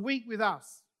 $5,000 a week with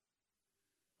us.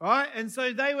 All right, and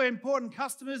so they were important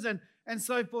customers and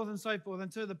so forth,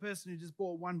 until the person who just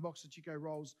bought one box of Chico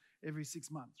rolls every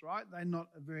 6 months, right? They're not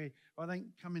they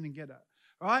come in and get it,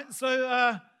 right?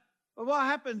 So what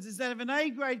happens is that if an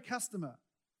A-grade customer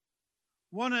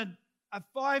wanted a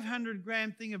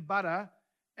 500-gram thing of butter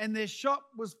and their shop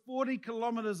was 40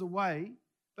 kilometres away,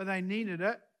 but they needed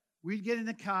it, we'd get in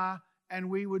the car and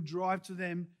we would drive to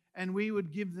them and we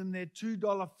would give them their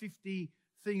 $2.50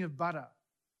 thing of butter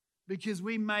because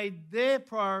we made their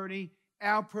priority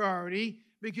our priority,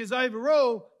 because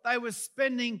overall they were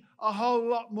spending a whole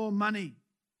lot more money.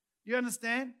 You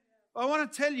understand? I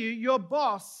want to tell you, your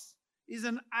boss is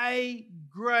an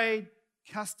A-grade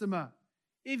customer.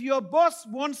 If your boss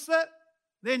wants it,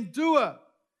 then do it.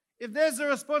 If there's a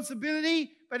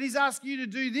responsibility, but he's asking you to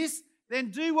do this,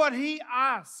 then do what he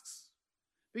asks.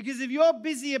 Because if you're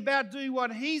busy about doing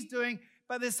what he's doing,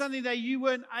 but there's something that you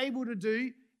weren't able to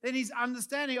do, then he's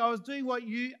understanding, I was doing what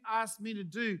you asked me to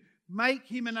do. Make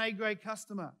him an A-grade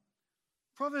customer.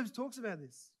 Proverbs talks about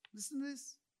this. Listen to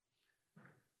this.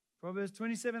 Proverbs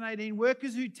 27:18,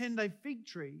 workers who tend a fig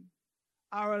tree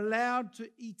are allowed to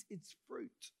eat its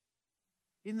fruit.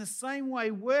 In the same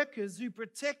way, workers who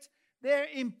protect their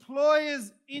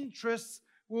employer's interests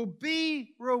will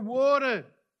be rewarded.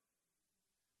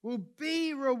 Will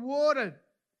be rewarded.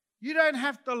 You don't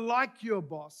have to like your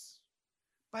boss,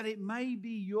 but it may be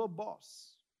your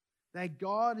boss that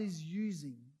God is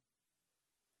using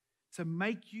to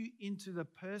make you into the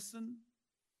person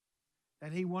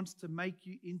that He wants to make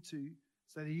you into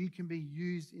so that you can be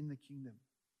used in the kingdom.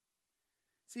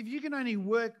 See, if you can only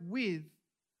work with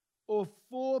or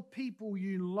for people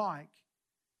you like,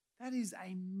 that is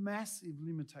a massive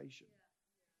limitation.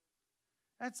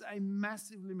 That's a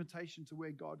massive limitation to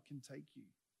where God can take you.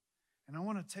 And I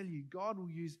want to tell you, God will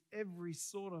use every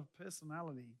sort of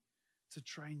personality to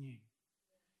train you.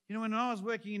 You know, when I was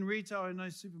working in retail in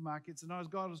those supermarkets and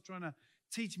God was trying to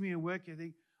teach me a work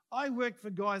ethic, I worked for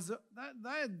guys that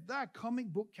they're comic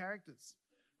book characters.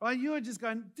 Right? You are just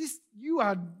going, you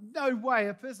are no way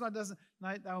a person that doesn't.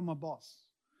 No, they were my boss.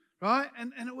 Right?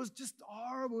 And it was just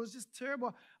horrible. It was just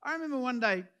terrible. I remember one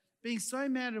day being so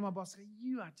mad at my boss, saying,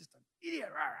 you are just an idiot.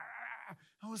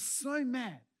 I was so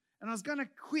mad. And I was going to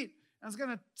quit. I was going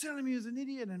to tell him he was an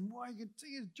idiot and why he could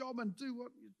take his job and do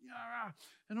what,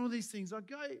 and all these things. I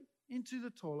go into the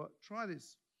toilet, try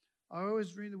this. I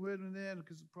always read the word in there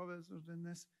because the Proverbs and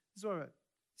this. This is what I read.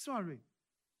 This is what I read.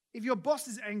 If your boss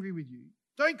is angry with you,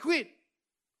 don't quit.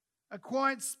 A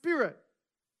quiet spirit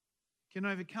can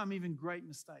overcome even great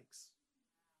mistakes.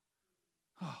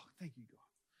 Oh, thank you,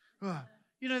 God. Oh,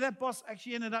 you know, that boss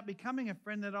actually ended up becoming a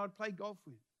friend that I'd play golf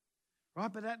with.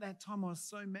 Right? But at that time, I was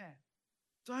so mad.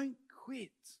 Don't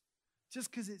quit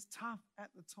just because it's tough at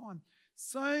the time.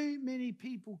 So many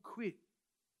people quit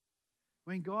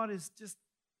when God is just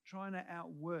trying to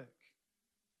outwork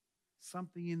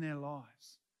something in their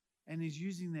lives and is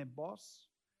using their boss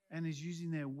and is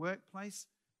using their workplace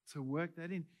to work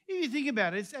that in. If you think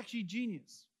about it, it's actually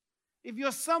genius. If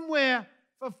you're somewhere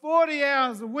for 40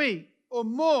 hours a week or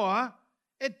more,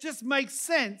 it just makes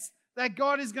sense that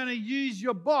God is going to use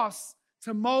your boss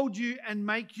to mold you and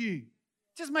make you.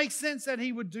 It just makes sense that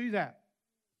He would do that.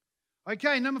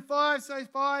 Okay, number 5, say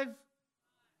 5.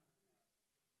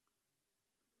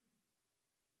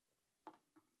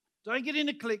 Don't get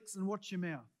into cliques and watch your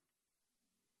mouth.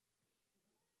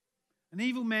 An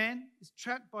evil man is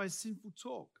trapped by his sinful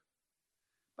talk,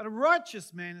 but a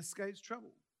righteous man escapes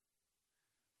trouble.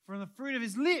 From the fruit of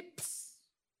his lips,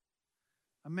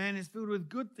 a man is filled with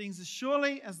good things as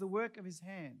surely as the work of his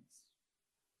hands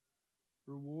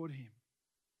reward him.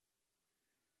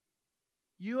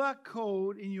 You are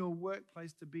called in your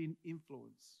workplace to be an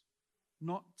influence,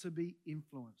 not to be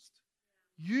influenced.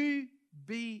 You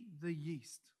be the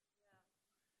yeast.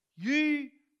 You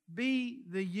be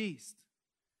the yeast.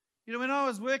 You know, when I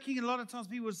was working, a lot of times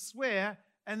people would swear,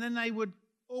 and then they would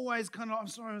always kind of, I'm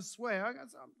sorry, I swear.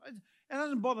 It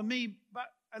doesn't bother me, but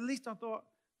at least I thought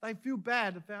they feel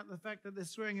bad about the fact that they're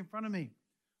swearing in front of me.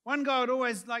 One guy would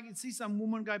always, you'd see some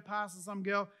woman go past or some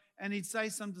girl, and he'd say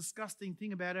some disgusting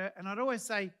thing about her, and I'd always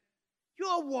say,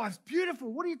 your wife's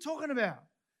beautiful. What are you talking about?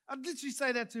 I'd literally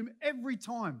say that to him every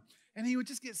time, and he would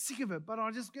just get sick of it, but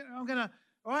I'm going to,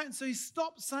 all right? And so he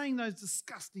stopped saying those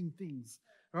disgusting things,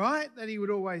 right, that he would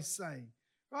always say,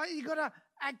 right? You've got to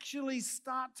actually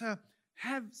start to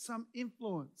have some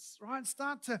influence, right?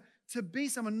 Start to be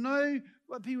someone, know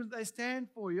what people they stand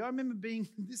for you. I remember being,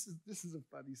 this is a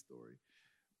funny story.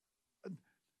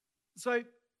 So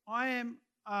I am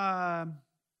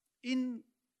in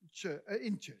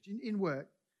work,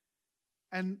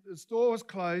 and the store was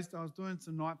closed. I was doing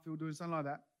some night field, doing something like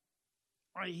that.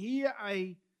 I hear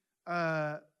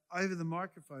over the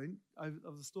microphone,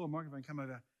 of the store microphone come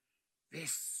over,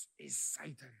 this is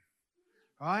Satan,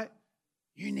 right?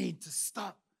 You need to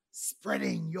stop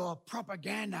spreading your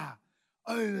propaganda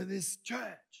over this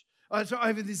church,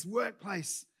 over this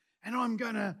workplace, and I'm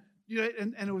going to,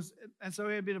 and so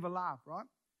we had a bit of a laugh, right?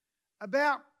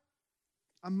 About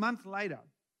a month later,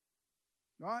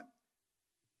 right,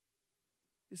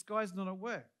 this guy's not at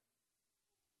work.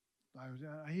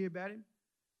 I hear about him,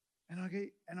 and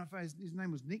I find his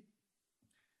name was Nick,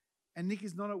 and Nick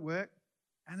is not at work,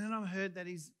 and then I heard that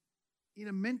he's in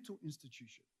a mental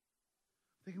institution.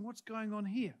 Thinking, what's going on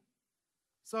here?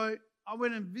 So I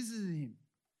went and visited him.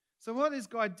 So what this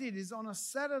guy did is on a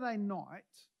Saturday night,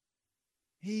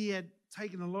 he had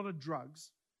taken a lot of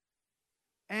drugs,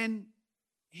 and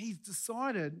he's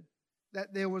decided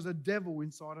that there was a devil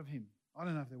inside of him. I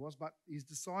don't know if there was, but he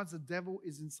decides the devil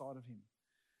is inside of him.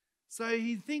 So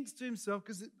he thinks to himself,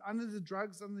 because under the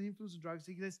influence of drugs,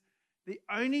 he goes, the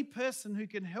only person who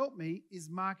can help me is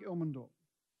Mark Elmendorf.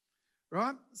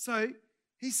 right? So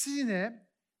he's sitting there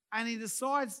and he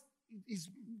decides he's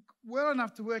well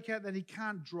enough to work out that he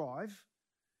can't drive.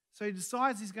 So he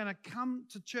decides he's going to come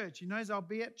to church. He knows I'll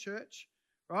be at church,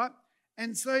 right?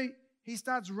 And so he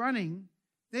starts running.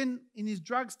 Then in his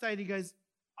drug state, he goes,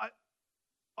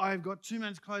 I've got too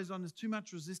much clothes on. There's too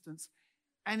much resistance.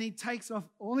 And he takes off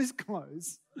all his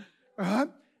clothes, right?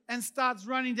 And starts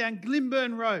running down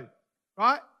Glimburn Road,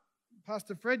 right?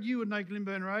 Pastor Fred, you would know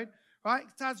Glimburn Road, right?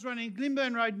 Starts running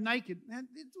Glimburn Road naked. And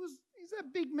he's a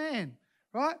big man,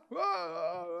 right?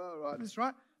 Right, that's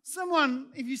right.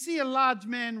 Someone, if you see a large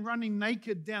man running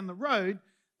naked down the road,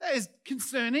 that is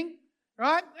concerning,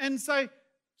 right? And so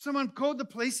someone called the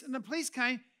police, and the police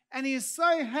came, and he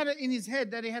had it in his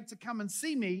head that he had to come and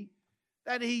see me,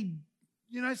 that he,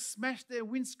 smashed their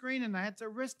windscreen, and they had to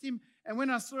arrest him. And when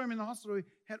I saw him in the hospital, he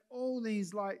had all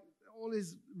his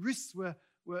wrists were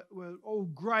all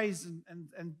grazed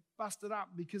and busted up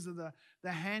because of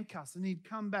the handcuffs, and he'd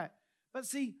come back. But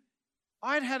see,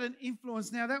 I'd had an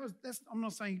influence. Now, I'm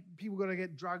not saying people got to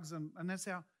get drugs and that's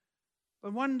how.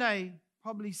 But one day,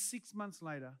 probably 6 months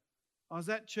later, I was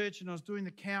at church and I was doing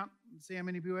the count and see how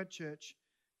many people were at church.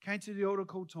 Came to the altar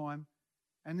call time,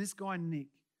 and this guy, Nick,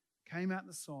 came out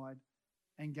the side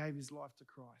and gave his life to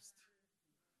Christ.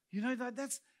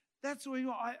 That's what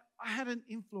I had an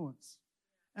influence.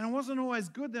 And it wasn't always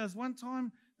good. There was one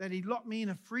time that he locked me in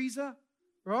a freezer,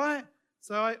 right?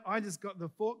 So I just got the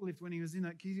forklift when he was in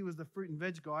it, because he was the fruit and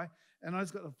veg guy, and I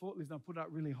just got the forklift and I put it up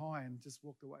really high and just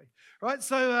walked away, right?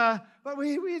 So, but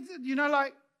we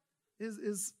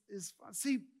is fun.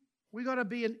 See, we got to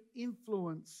be an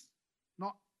influence,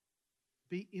 not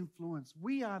be influenced.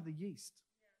 We are the yeast.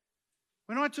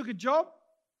 When I took a job,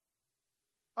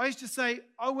 I used to say,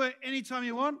 I'll work anytime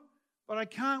you want, but I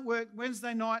can't work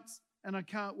Wednesday nights and I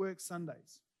can't work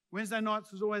Sundays. Wednesday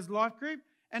nights was always life group.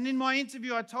 And in my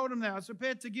interview, I told him that I was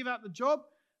prepared to give up the job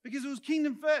because it was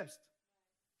kingdom first.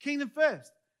 Kingdom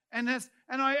first. And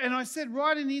I said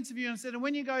right in the interview, I said, and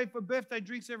when you go for birthday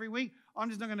drinks every week, I'm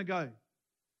just not going to go.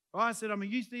 Right? I said, I'm a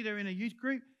youth leader in a youth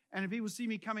group, and if people see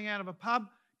me coming out of a pub,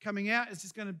 coming out, it's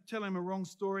just going to tell them a wrong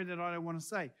story that I don't want to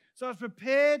say. So I was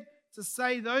prepared to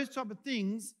say those type of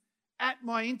things at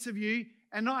my interview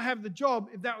and not have the job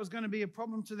if that was going to be a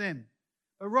problem to them.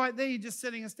 But right there, you're just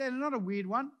setting a standard, not a weird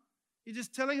one. You're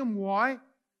just telling them why.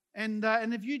 And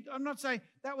I'm not saying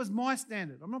that was my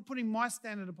standard. I'm not putting my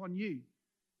standard upon you.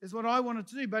 It's what I wanted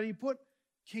to do, but you put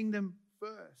kingdom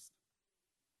first.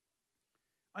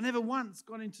 I never once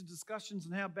got into discussions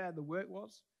on how bad the work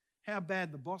was, how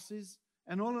bad the boss is,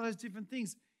 and all of those different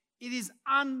things. It is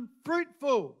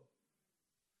unfruitful.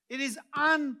 It is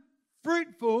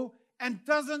unfruitful and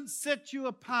doesn't set you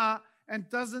apart and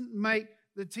doesn't make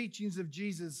the teachings of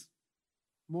Jesus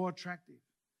more attractive.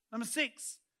 Number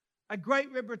 6, a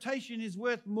great reputation is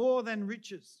worth more than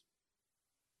riches.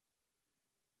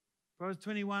 Proverbs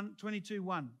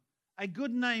 22:1. A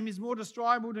good name is more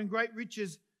desirable than great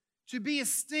riches, to be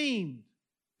esteemed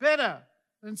better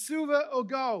than silver or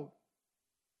gold.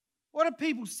 What do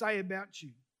people say about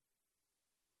you?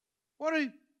 What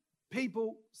do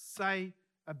people say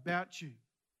about you?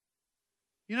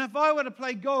 If I were to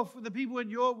play golf with the people at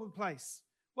your place,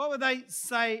 what would they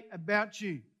say about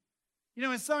you?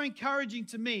 It's so encouraging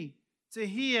to me to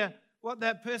hear what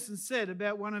that person said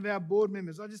about one of our board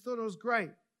members. I just thought it was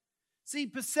great. See,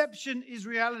 perception is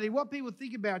reality. What people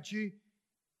think about you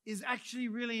is actually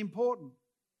really important.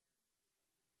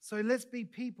 So let's be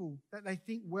people that they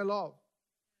think well of.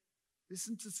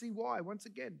 Listen to see why, once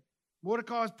again.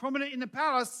 Mordecai was prominent in the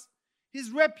palace.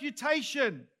 His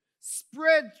reputation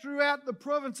spread throughout the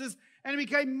provinces and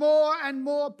became more and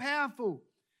more powerful.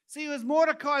 See, it was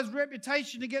Mordecai's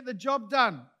reputation to get the job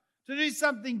done, to do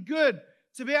something good,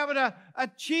 to be able to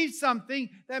achieve something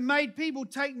that made people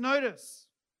take notice.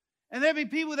 And there'll be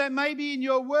people that may be in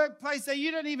your workplace that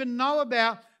you don't even know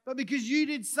about, but because you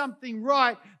did something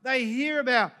right, they hear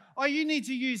about. Oh, you need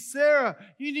to use Sarah.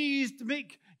 You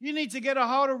need to get a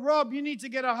hold of Rob. You need to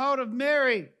get a hold of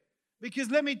Mary. Because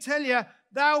let me tell you,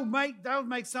 they'll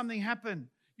make something happen.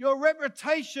 Your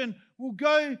reputation will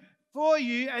go for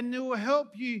you and it will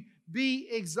help you be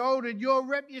exalted. Your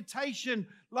reputation,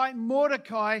 like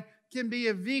Mordecai, can be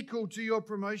a vehicle to your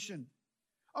promotion.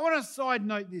 I want to side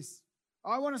note this.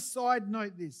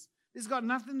 This has got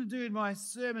nothing to do with my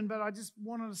sermon, but I just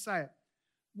wanted to say it.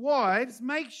 Wives,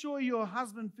 make sure your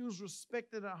husband feels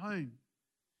respected at home.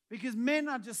 Because men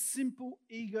are just simple,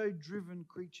 ego-driven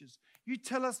creatures. You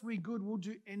tell us we're good, we'll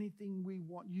do anything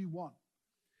you want.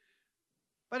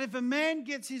 But if a man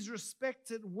gets his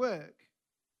respect at work,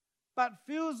 but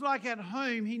feels like at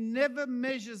home he never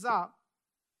measures up,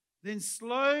 then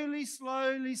slowly,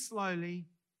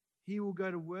 he will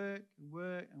go to work and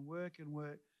work and work and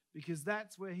work, because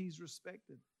that's where he's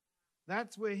respected.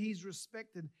 That's where he's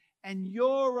respected. And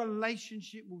your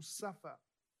relationship will suffer.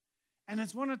 And I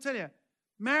just want to tell you,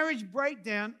 marriage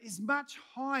breakdown is much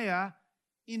higher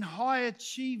in high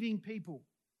achieving people.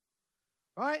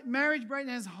 Right? Marriage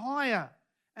breakdown is higher.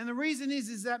 And the reason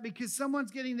is that because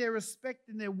someone's getting their respect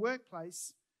in their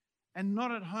workplace and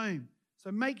not at home.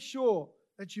 So make sure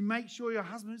that you make sure your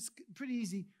husband, it's pretty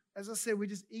easy. As I said, we're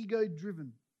just ego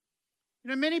driven. You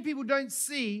know, many people don't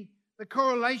see the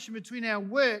correlation between our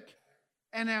work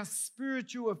and our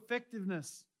spiritual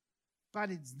effectiveness,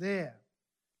 but it's there.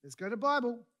 Let's go to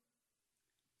Bible.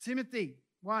 Timothy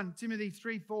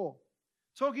 3:4.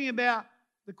 Talking about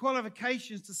the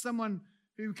qualifications to someone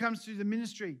who comes through the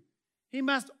ministry. He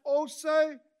must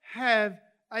also have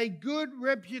a good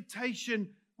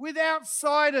reputation with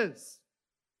outsiders,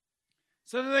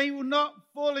 so that he will not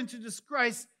fall into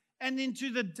disgrace and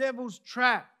into the devil's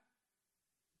trap.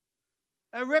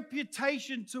 A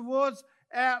reputation towards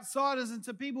outsiders and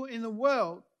to people in the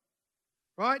world,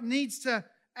 right, needs to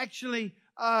actually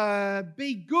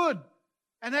be good.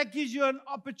 And that gives you an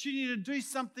opportunity to do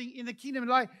something in the kingdom.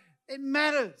 Like, it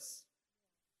matters.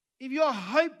 If you're a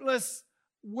hopeless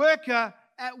worker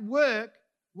at work,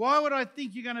 why would I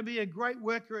think you're going to be a great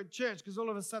worker at church? Because all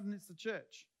of a sudden it's the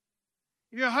church.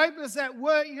 If you're hopeless at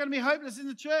work, you're going to be hopeless in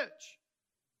the church.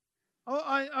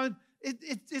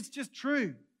 It's just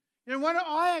true. You know, what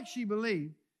I actually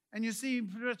believe, and you see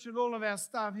pretty much with all of our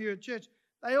staff here at church,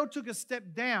 they all took a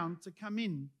step down to come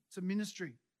in to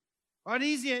ministry. Right?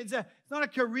 Easier. It's not a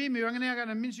career move. I'm going to now go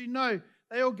to ministry. No,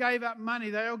 they all gave up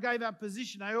money. They all gave up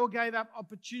position. They all gave up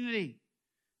opportunity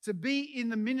to be in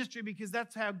the ministry because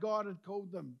that's how God had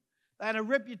called them. They had a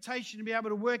reputation to be able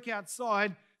to work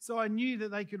outside, so I knew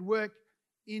that they could work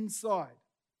inside.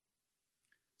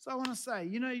 So I want to say,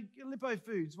 you know, Gallipo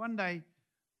Foods, one day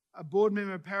a board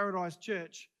member of Paradise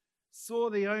Church saw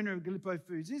the owner of Gallipo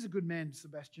Foods. He's a good man,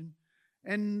 Sebastian.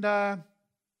 And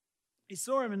he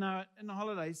saw him in the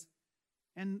holidays,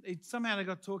 and somehow they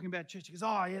got talking about church. He goes,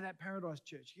 oh, yeah, that Paradise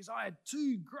Church. He goes, I had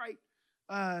two great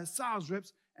sales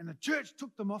reps, and the church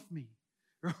took them off me,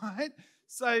 right?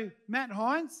 So Matt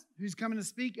Hines, who's coming to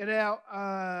speak at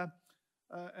our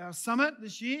summit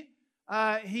this year,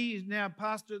 he is now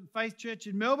pastor at the Faith Church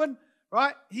in Melbourne,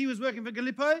 right? He was working for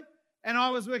Gallipo, and I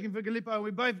was working for Gallipo, and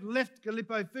we both left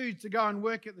Gallipo Foods to go and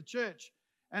work at the church.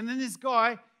 And then this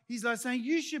guy, he's like saying,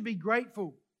 you should be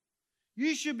grateful.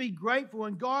 You should be grateful,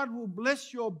 and God will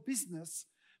bless your business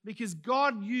because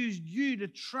God used you to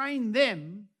train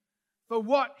them for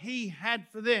what he had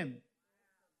for them.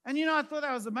 And, you know, I thought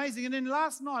that was amazing. And then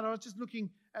last night, I was just looking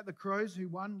at the Crows, who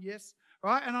won, yes,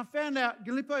 right? And I found out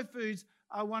Gallipo Foods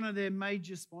are one of their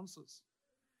major sponsors.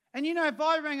 And, you know, if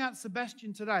I rang up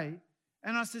Sebastian today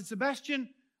and I said, Sebastian,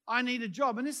 I need a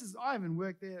job. And I haven't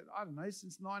worked there, I don't know,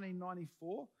 since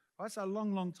 1994, right? So a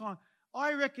long, long time.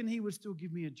 I reckon he would still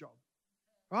give me a job,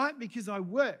 right? Because I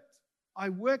worked. I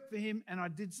worked for him and I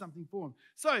did something for him.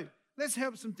 So let's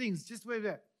help some things. Just where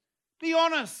that. Be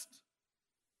honest.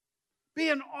 Be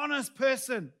an honest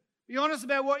person. Be honest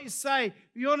about what you say.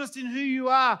 Be honest in who you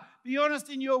are. Be honest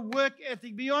in your work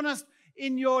ethic. Be honest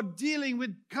in your dealing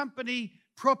with company,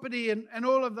 property, and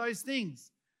all of those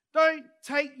things. Don't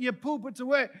take your pulpit to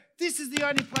work. This is the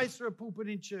only place for a pulpit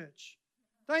in church.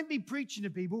 Don't be preaching to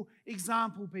people.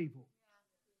 Example people.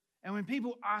 And when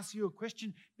people ask you a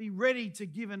question, be ready to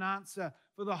give an answer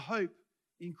for the hope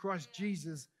in Christ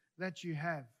Jesus that you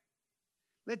have.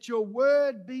 Let your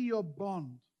word be your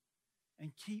bond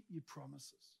and keep your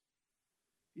promises.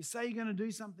 If you say you're going to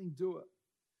do something, do it.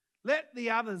 Let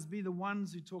the others be the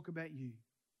ones who talk about you.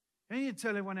 Don't you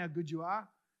tell everyone how good you are?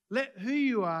 Let who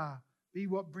you are be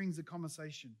what brings the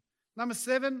conversation. Number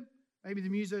 7, maybe the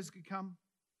musos could come.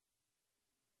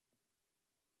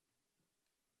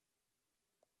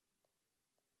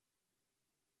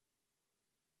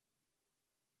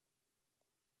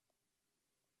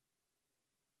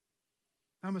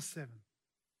 Number 7.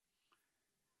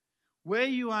 Where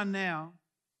you are now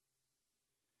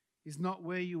is not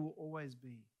where you will always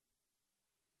be.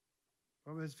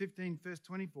 Proverbs 15, verse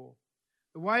 24.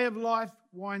 The way of life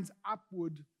winds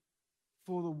upward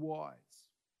for the wise.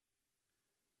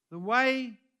 The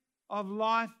way of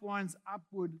life winds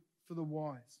upward for the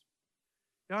wise.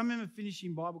 Now, I remember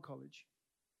finishing Bible college,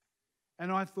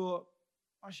 and I thought,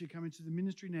 I should come into the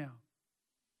ministry now.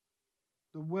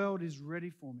 The world is ready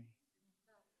for me.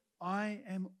 I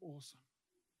am awesome.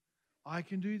 I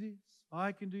can do this.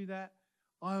 I can do that.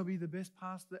 I'll be the best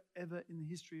pastor ever in the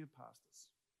history of pastors.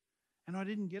 And I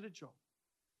didn't get a job.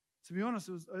 to be honest,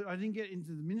 I didn't get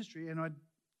into the ministry, and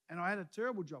I had a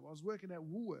terrible job. I was working at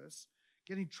Woolworths,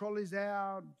 getting trolleys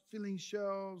out, filling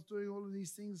shelves, doing all of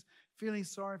these things, feeling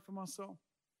sorry for myself.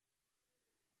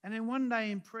 And then one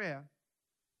day in prayer,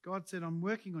 God said, I'm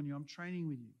working on you. I'm training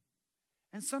with you.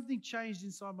 And something changed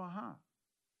inside my heart.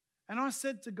 And I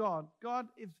said to God, God,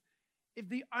 if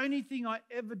the only thing I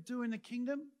ever do in the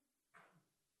kingdom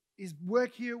is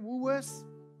work here at Woolworths,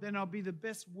 then I'll be the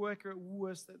best worker at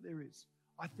Woolworths that there is.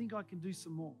 I think I can do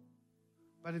some more.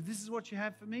 But if this is what you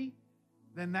have for me,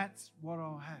 then that's what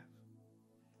I'll have.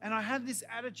 And I had this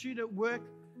attitude at work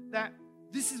that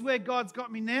this is where God's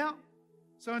got me now.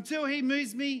 So until He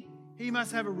moves me, He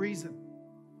must have a reason.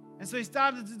 And so He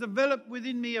started to develop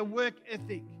within me a work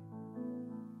ethic.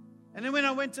 And then when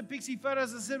I went to Pixie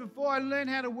Photos, as I said before, I learned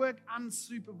how to work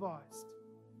unsupervised.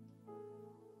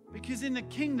 Because in the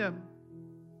kingdom,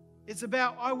 it's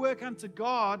about I work unto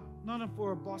God, not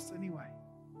for a boss anyway.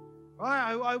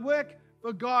 Right? I work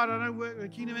for God, I don't work for the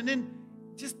kingdom. And then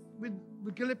just with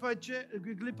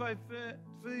Gallipo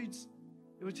Foods,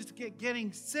 it was just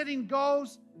setting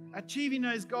goals, achieving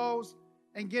those goals,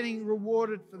 and getting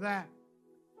rewarded for that.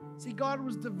 See, God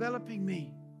was developing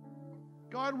me.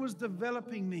 God was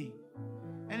developing me.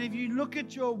 And if you look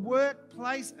at your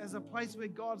workplace as a place where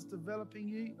God's developing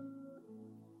you,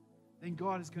 then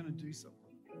God is going to do something.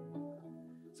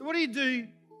 So what do you do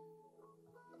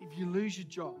if you lose your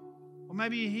job? Or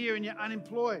maybe you're here and you're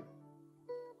unemployed.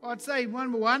 Well, I'd say,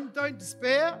 number one, don't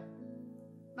despair.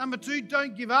 Number two,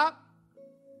 don't give up.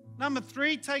 Number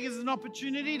three, take it as an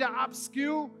opportunity to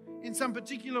upskill in some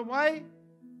particular way.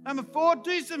 Number four,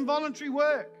 do some voluntary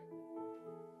work.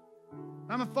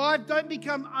 Number five, don't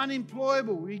become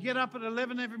unemployable. You get up at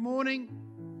 11 every morning,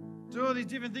 do all these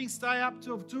different things, stay up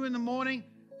till 2 in the morning.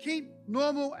 Keep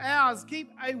normal hours.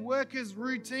 Keep a worker's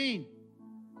routine.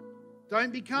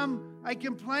 Don't become a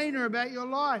complainer about your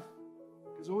life,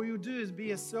 because all you'll do is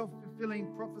be a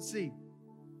self-fulfilling prophecy.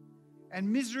 And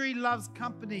misery loves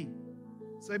company.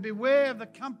 So beware of the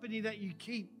company that you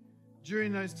keep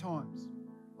during those times.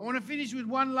 I want to finish with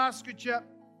one last scripture.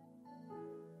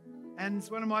 And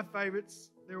it's one of my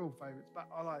favorites. They're all favorites, but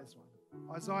I like this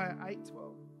one. Isaiah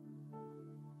 8:12.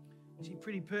 Actually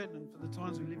pretty pertinent for the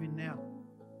times we live in now.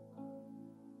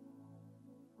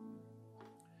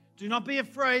 Do not be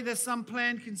afraid that some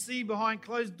plan conceived behind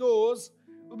closed doors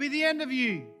will be the end of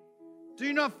you.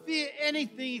 Do not fear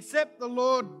anything except the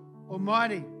Lord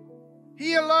Almighty.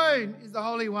 He alone is the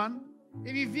Holy One.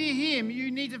 If you fear Him,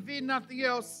 you need to fear nothing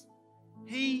else.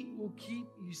 He will keep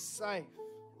you safe.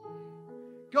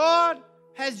 God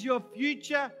has your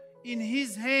future in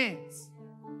His hands.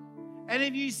 And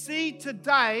if you see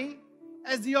today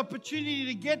as the opportunity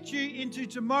to get you into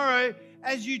tomorrow,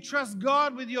 as you trust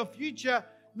God with your future,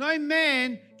 no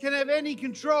man can have any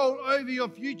control over your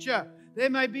future. There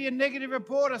may be a negative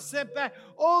report, a setback,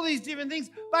 all these different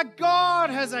things, but God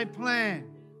has a plan.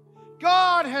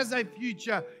 God has a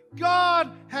future.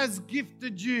 God has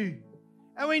gifted you.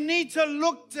 And we need to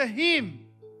look to Him.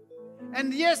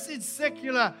 And yes, it's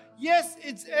secular. Yes,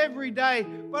 it's everyday.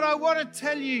 But I want to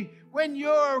tell you, when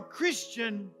you're a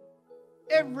Christian,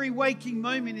 every waking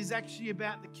moment is actually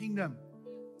about the kingdom.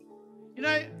 You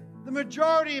know, the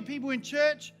majority of people in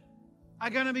church are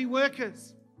going to be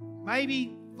workers.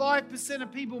 Maybe 5%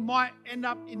 of people might end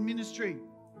up in ministry.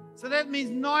 So that means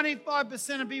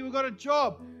 95% of people got a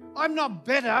job. I'm not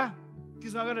better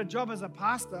because I got a job as a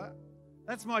pastor.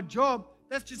 That's my job.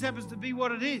 That just happens to be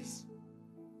what it is.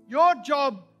 Your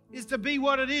job is to be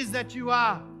what it is that you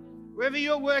are. Wherever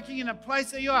you're working, in a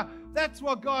place that you are, that's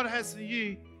what God has for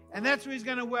you. And that's where He's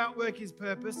going to outwork His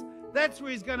purpose. That's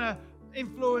where He's going to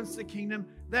influence the kingdom.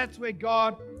 That's where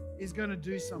God is going to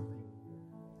do something.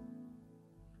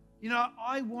 You know,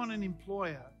 I want an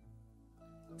employer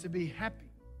to be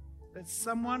happy that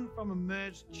someone from a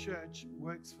merged church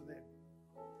works for them.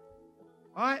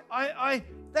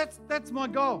 That's my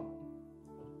goal.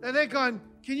 That they're going,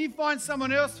 can you find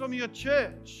someone else from your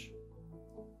church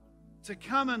to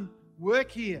come and work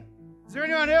here? Is there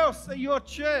anyone else at your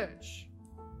church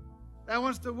that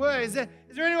wants to work? Is there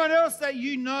anyone else that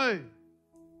you know,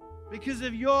 because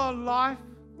of your life,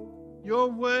 your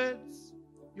words,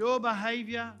 your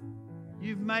behavior,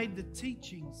 you've made the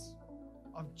teachings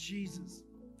of Jesus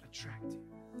attractive?